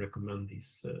JQ, I can recommend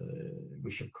this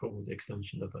Visual Code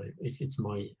extension that it's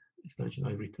my extension.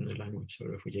 I've written a language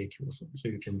server for JQ also, so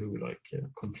you can do like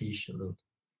completion and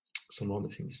some other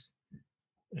things,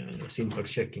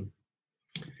 syntax checking.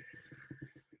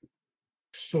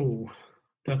 So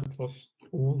that was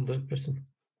all the present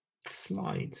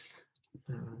slides.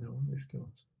 I wonder if there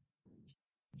was.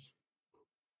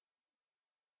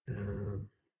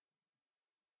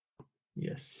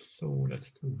 Yes, so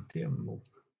let's do demo.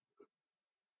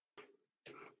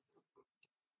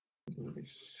 Do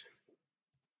this.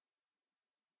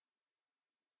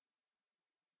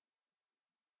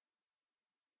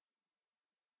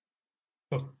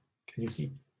 Oh, can you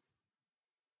see?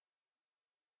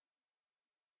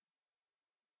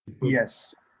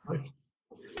 Yes. Right.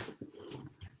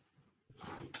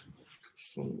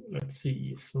 So let's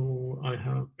see. So I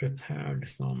have prepared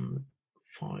some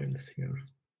files here,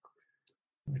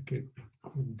 like a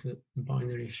good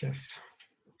binary chef.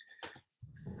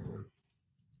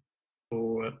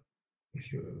 So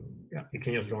if you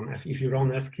can just run F. If you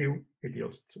run FQ, it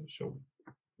just show.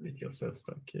 It just says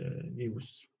like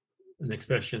use an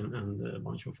expression and a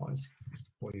bunch of files,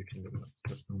 or you can do like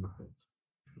just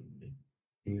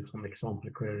use some example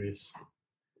queries,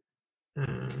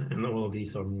 and all of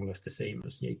these are more or less the same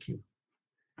as JQ.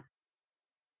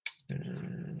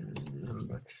 And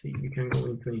let's see, we can go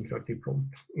into an interactive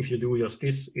prompt. If you do just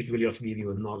this, it will just give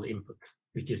you a null input,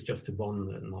 which is just a one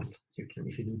null. So you can,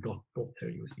 if you do dot here,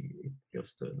 you see it's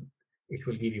just it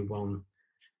will give you one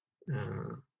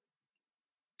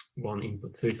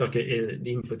input. So it's like the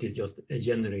input is just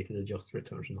generated, it just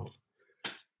returns null.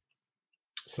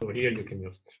 So here you can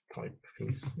just type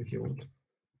things if you want,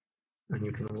 and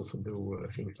you can also do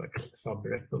things like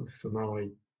sub-REPL. So now I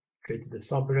created a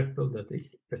sub-REPL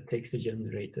that takes the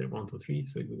generator 1, 2, 3.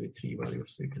 So it will be 3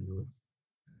 values. So you can do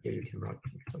here. You can write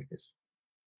things like this.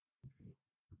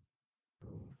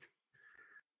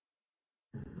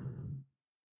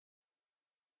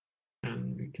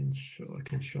 And we can show. I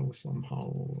can show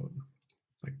somehow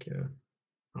like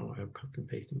how I have cut and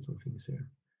pasted some things here.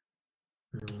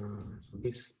 So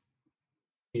this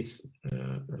is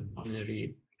a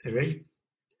binary array.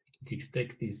 It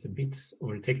takes these bits,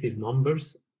 or it takes these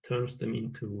numbers, turns them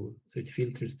into, so it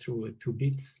filters through 2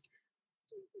 bits,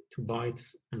 2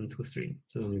 bytes, and 2 string.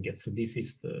 So then you get, so this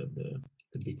is the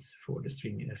bits for the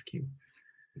string FQ.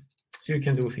 So you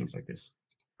can do things like this.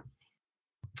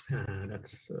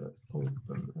 Let's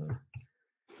open a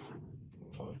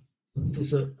file. This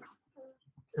is a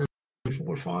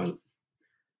MP4 file.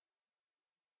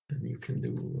 And you can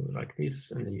do like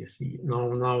this, and then you see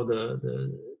now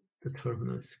the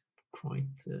terminal is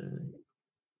quite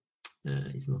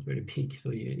it's not very big,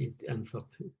 so it ends up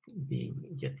being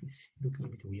looking a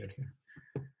bit weird here.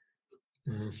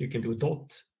 So you can do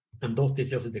dot, and dot is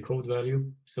just the code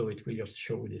value, so it will just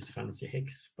show this fancy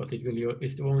hex, but it will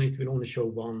only show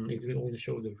one. It will only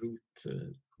show the root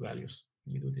values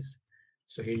when you do this.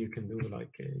 So here you can do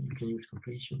like you can use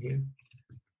completion here.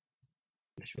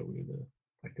 I'll show you the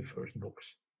first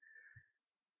box.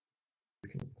 You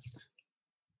can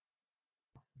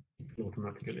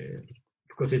automatically,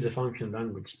 because it's a function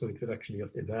language, so it will actually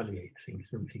just evaluate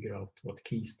things and figure out what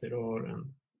keys there are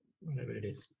and whatever it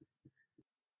is.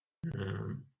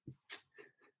 Let's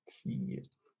see,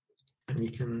 and we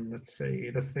can let's say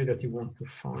that you want to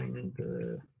find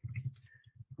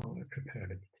oh, I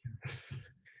prepared it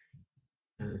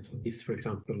here. So this, for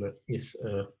example, is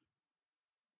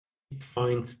it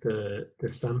finds the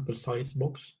sample size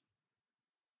box,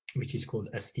 which is called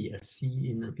STSC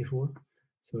in MP4.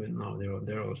 So now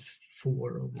there are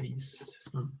 4 of these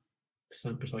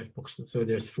sample size boxes. So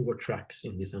there's 4 tracks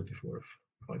in this MP4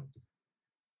 file.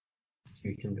 So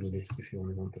you can do this if you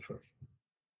only want the first.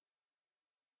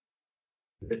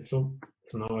 So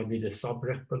now I did a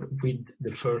sub-REPL with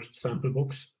the first sample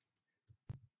box.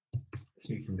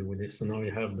 So you can do this. So now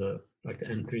you have the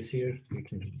entries here. So you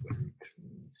can do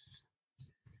entries.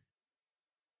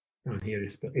 And here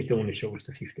is it only shows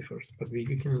the 51st, but we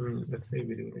can, let's say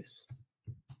we do this.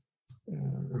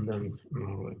 And then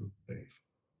now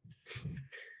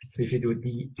so if you do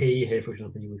DA here, for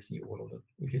example, you will see all of them.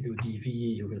 If you do DV,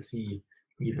 you will see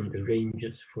even the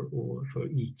ranges for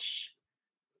each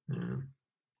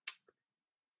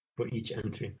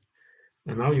entry.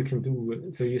 And now you can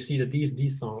do, so you see that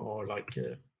these are like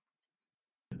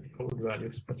code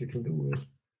values, but you can do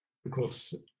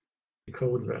because the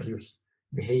code values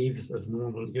behaves as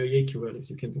normal. Your JQ values,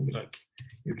 you can do like,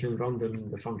 you can run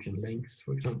them the function lengths,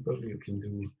 for example. You can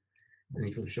do, and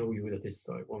it will show you that it's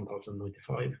like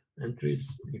 1095 entries.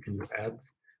 You can do add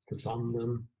to sum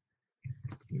them.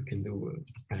 You can do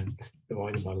add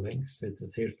divided by length. So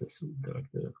here's the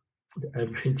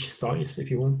average size if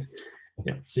you want.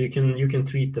 Yeah, so you can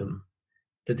treat them,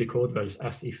 the decode values,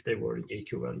 as if they were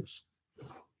JQ values.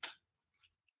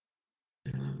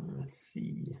 Let's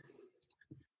see.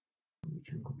 We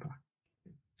can go back.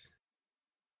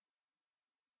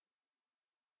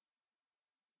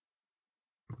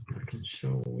 I can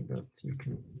show that you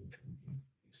can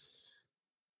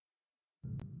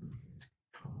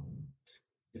count.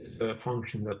 It's a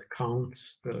function that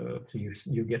counts the, so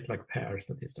you get like pairs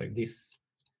that is like this.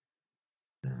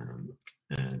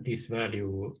 This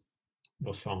value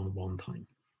was found one time.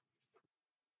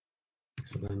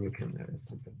 So then you can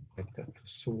something like that to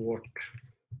sort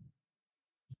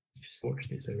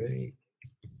this array.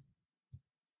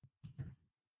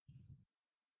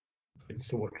 It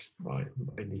sorts by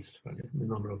this value, the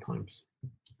number of times.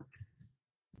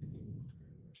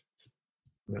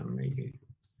 Then maybe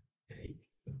take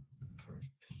the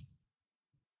first.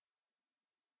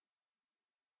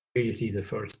 Here you see the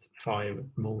first 5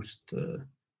 most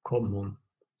common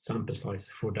sample size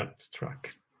for that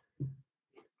track.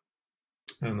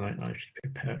 And I actually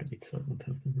prepared it so I don't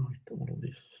have to write all of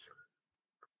this.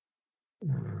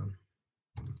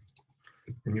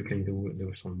 And you can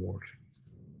do some more.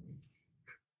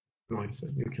 Nice.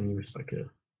 You can use like a.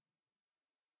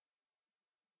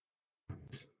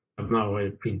 But now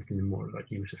I print in more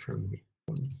like user friendly.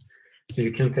 So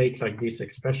you can take like this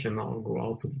expression now, go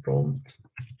out to the prompt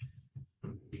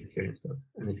here instead,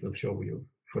 and it will show you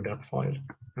for that file.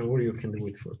 Or you can do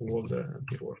it for all the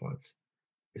MP4 files,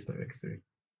 this directory.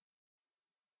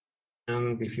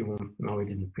 And if you want, now I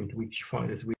didn't print which file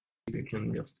is which, you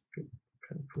can just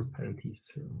put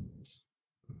parentheses.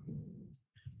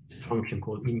 It's a function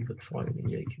called input file in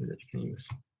JQ that you can use.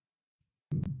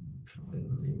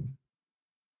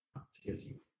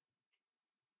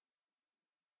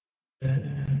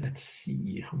 Let's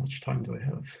see, how much time do I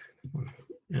have?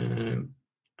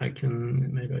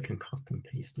 Maybe I can cut and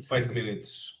paste this. 5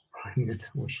 minutes. 5 minutes.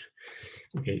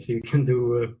 Okay, so you can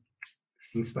do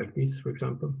things like this, for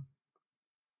example,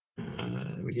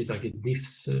 which is like a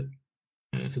diffs.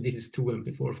 So this is 2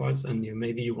 MP4 files, and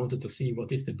maybe you wanted to see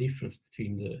what is the difference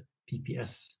between the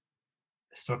PPS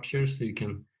structures. So you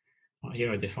can,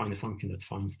 here I define a function that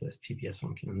finds the PPS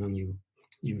function, and then you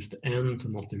use the n to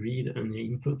not read any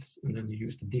inputs, and then you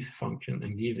use the diff function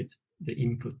and give it the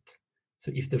input.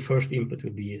 So if the first input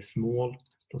will be a small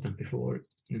 .mp4,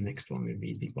 the next one will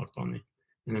be big black bunny,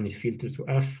 and then it filters to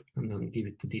f, and then give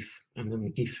it to diff, and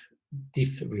then diff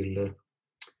will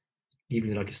give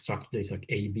you like a structure that's like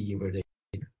a b where they.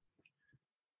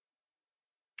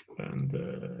 And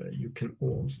you can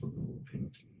also do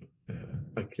things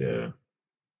like I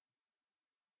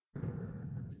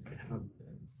have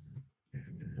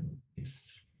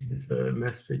this is a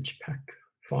message pack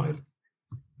file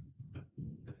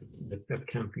that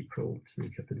can't be probed, so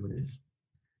you have to do this.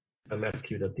 I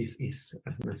left you that this is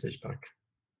a message pack,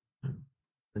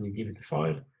 and you give it the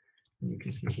file, and you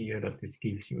can see here that this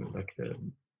gives you like the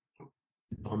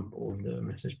dump of the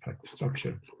message pack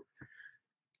structure.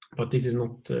 But this is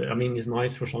not, I mean, it's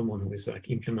nice for someone who is like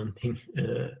implementing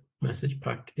a message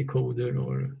pack decoder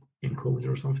or encoder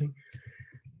or something.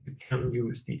 You can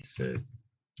use these 2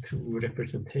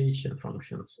 representation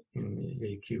functions in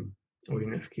JQ or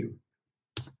in FQ.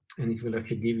 And it will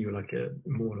actually give you like a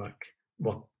more like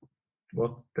what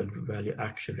the value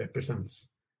actually represents.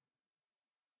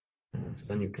 So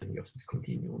then you can just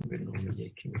continue on with normal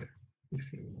JQ there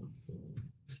if you want to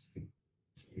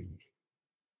see it.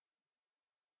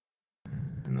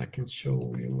 And I can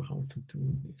show you how to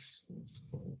do this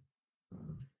also.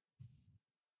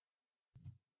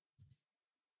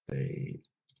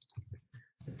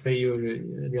 Say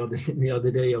the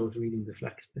other day I was reading the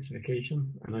flac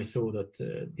specification, and I saw that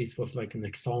this was like an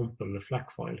example, a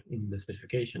flac file in the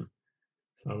specification.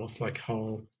 So I was like,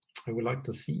 how I would like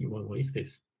to see what is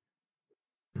this.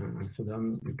 So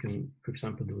then you can, for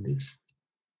example, do this.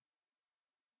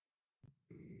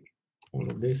 All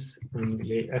of this, and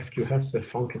the FQ has a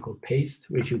function called paste,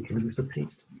 which you can use to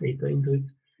paste data into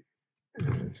it.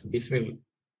 So this will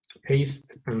paste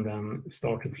and then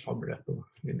start a sub-REPL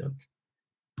with that.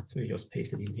 So you just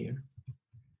paste it in here.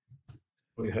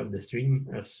 So you have the string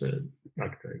as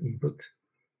like the input,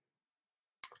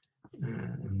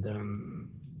 and then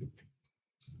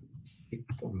hit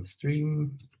on the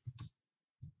string,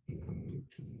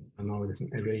 and now there's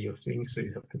an array of strings, so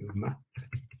you have to do map.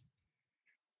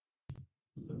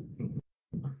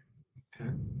 I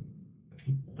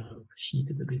think I've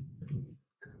cheated a bit.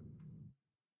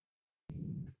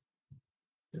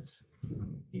 That's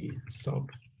the sub.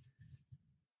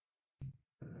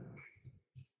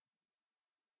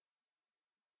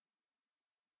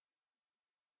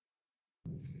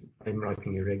 I'm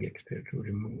writing a regex here to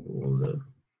remove all the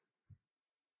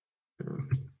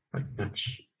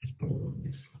match all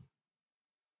this.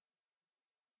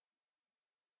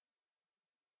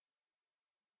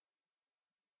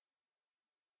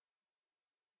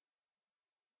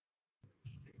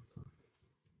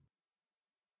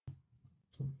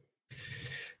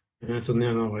 So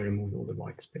now I remove all the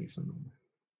white space and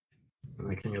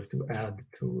I can just do add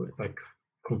to like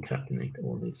concatenate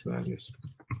all these values.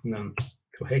 And then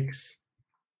to hex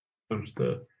turns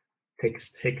the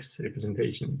text hex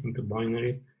representation into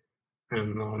binary.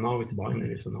 And now it's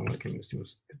binary, so now I can just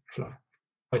use flac,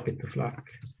 pipe it to flac,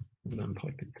 and then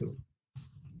pipe it to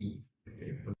E.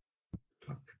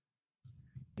 Flac.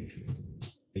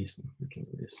 We can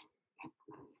do this.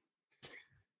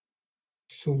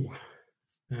 So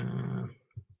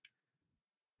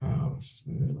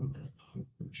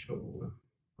show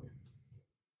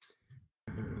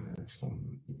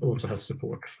some. It also has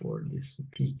support for this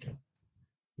pcap.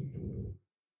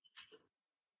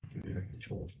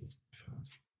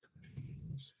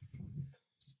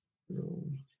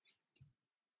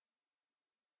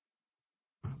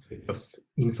 Because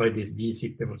inside this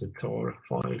gzip there was a tar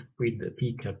file with the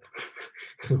pcap.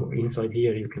 So inside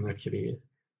here you can actually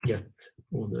get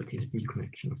all the TCP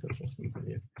connections that was inside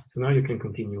here. So now you can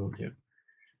continue on here,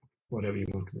 whatever you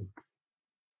want to do.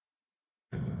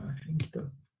 I think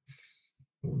that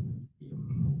all the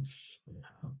most I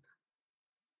have.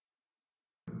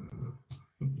 I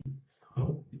think it's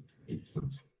how it makes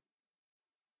sense.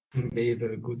 And gave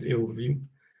a good overview.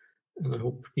 And I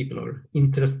hope people are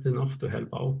interested enough to help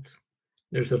out.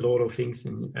 There's a lot of things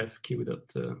in FQ that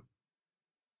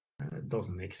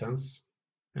doesn't make sense.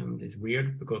 And it's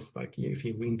weird because, like, if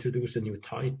you introduce a new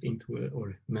type into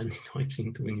or many types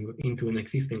into an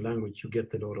existing language, you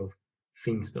get a lot of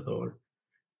things that are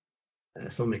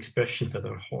some expressions that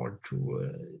are hard to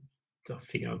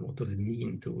figure out what does it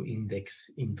mean to index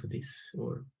into this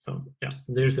or some. Yeah,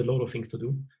 so there's a lot of things to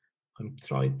do. I'm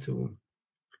trying to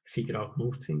figure out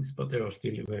most things, but there are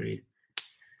still very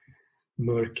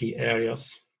murky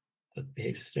areas that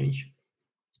behave strange.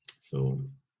 So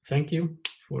thank you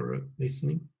for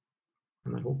listening,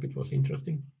 and I hope it was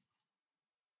interesting.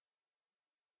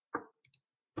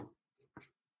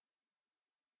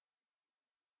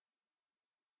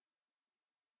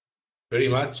 Very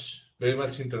much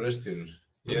interesting.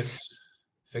 Yes,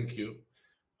 thank you.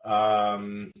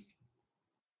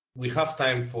 We have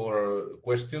time for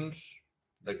questions,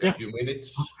 like a few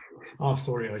minutes. Oh,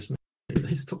 sorry,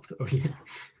 I stopped earlier.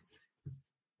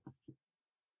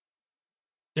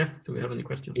 Yeah, do we have any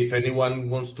questions? If anyone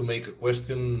wants to make a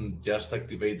question, just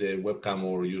activate the webcam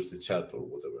or use the chat or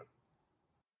whatever.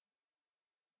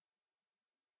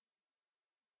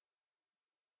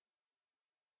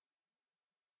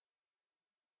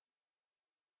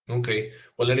 Okay.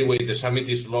 Well, anyway, the summit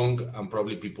is long, and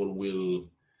probably people will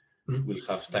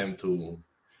have time to,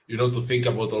 to think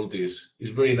about all this.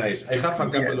 It's very nice. I have a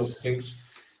couple of things.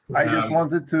 I just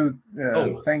wanted to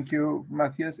thank you,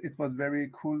 Mattias. It was very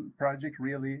cool project,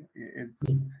 really. It's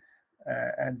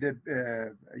and the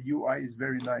UI is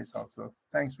very nice also.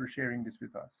 Thanks for sharing this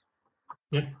with us.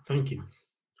 Yeah, thank you.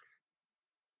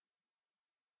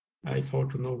 It's hard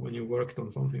to know when you worked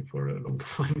on something for a long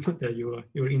time that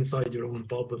you're inside your own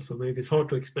bubble. So maybe it's hard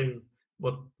to explain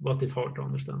what is hard to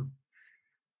understand.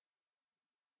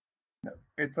 No,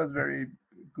 it was very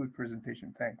good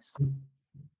presentation. Thanks.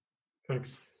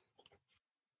 Thanks.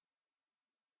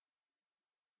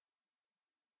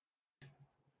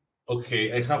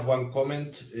 Okay, I have one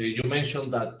comment. You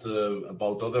mentioned that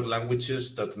about other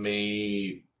languages that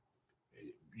may,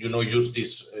 use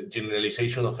this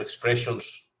generalization of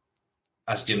expressions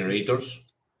as generators.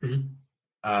 Mm-hmm.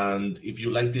 And if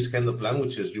you like this kind of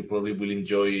languages, you probably will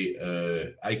enjoy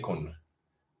Icon.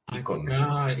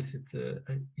 Is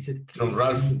it from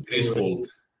Ralph Griswold?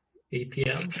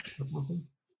 APL?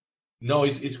 No,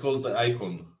 it's called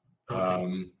Icon.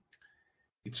 Okay.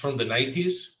 It's from the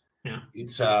 90s. Yeah.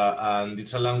 It's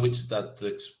a language that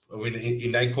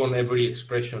in Icon every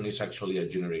expression is actually a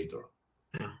generator.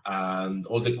 Yeah. And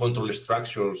all the control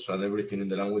structures and everything in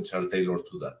the language are tailored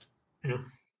to that. Yeah.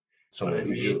 So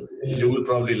you will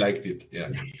probably like it. Yeah.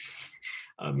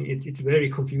 I mean, it's very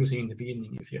confusing in the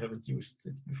beginning if you haven't used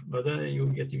it before, but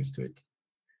you'll get used to it,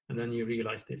 and then you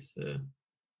realize this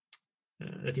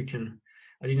that you can.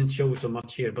 I didn't show so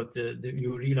much here, but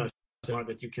you realize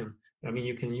that you can. I mean,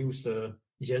 you can use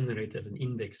generate as an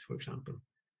index, for example.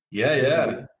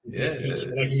 Yeah.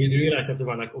 Like you realize after a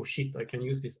while, like, oh shit, I can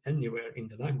use this anywhere in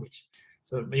the language.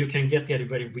 So you can get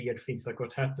very weird things, like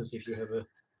what happens if you have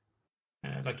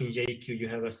like in JQ, you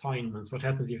have assignments. What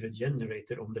happens if a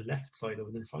generator on the left side of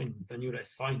an assignment, then you're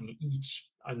assigning each?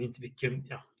 I mean, to become,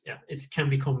 it can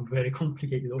become very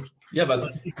complicated also. Yeah,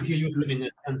 but if you use them in a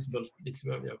sensible, it's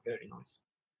very nice.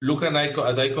 Look at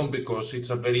icon because it's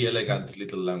a very elegant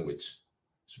little language.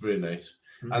 It's very nice.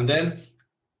 Mm-hmm. And then,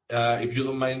 if you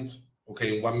don't mind,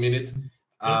 okay, in 1 minute,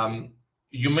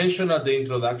 you mentioned at the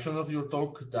introduction of your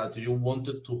talk that you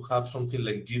wanted to have something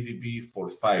like GDB for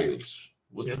files.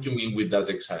 What did you mean with that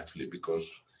exactly?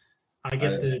 Because I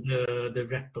guess the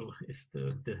REPL is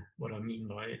the what I mean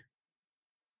by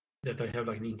that. I have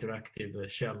like an interactive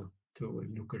shell to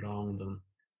look around and.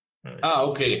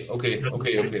 Okay.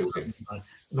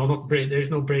 No, not break.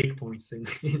 There's no breakpoints in.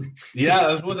 Yeah,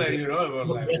 that's what I was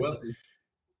like. Well,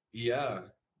 yeah,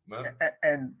 man.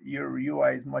 And your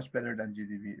UI is much better than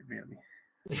GDB, really.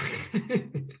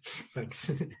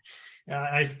 Thanks.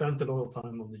 I spent a lot of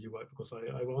time on the UI because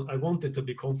I want it to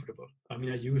be comfortable. I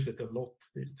mean, I use it a lot,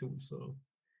 this tool. So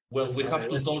well, we have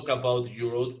to talk about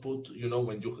your output. You know,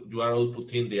 when you are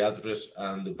outputting the address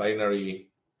and the binary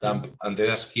dump and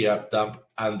the ASCII dump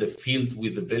and the field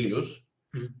with the values,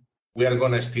 we are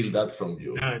gonna steal that from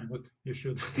you. Yeah, you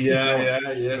should.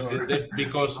 Yes,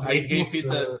 because I gave it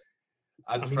a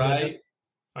try.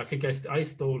 I think I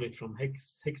stole it from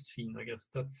Hexdump. I guess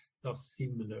that's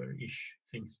similar-ish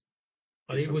things.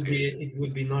 But it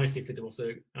would be nice if it was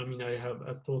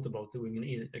I've thought about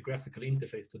doing a graphical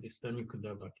interface to this. Then you could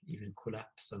have like even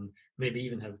collapse and maybe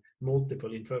even have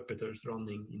multiple interpreters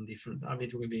running in different. I mean,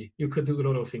 it would be, you could do a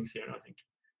lot of things here, I think.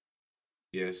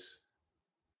 Yes,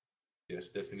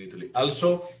 definitely.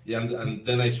 Also, and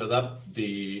then I shut up.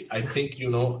 I think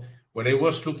when I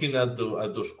was looking at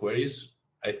those queries,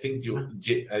 I think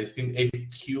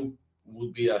FQ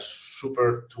would be a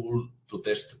super tool to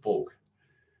test poke.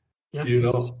 Yeah.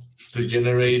 To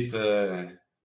generate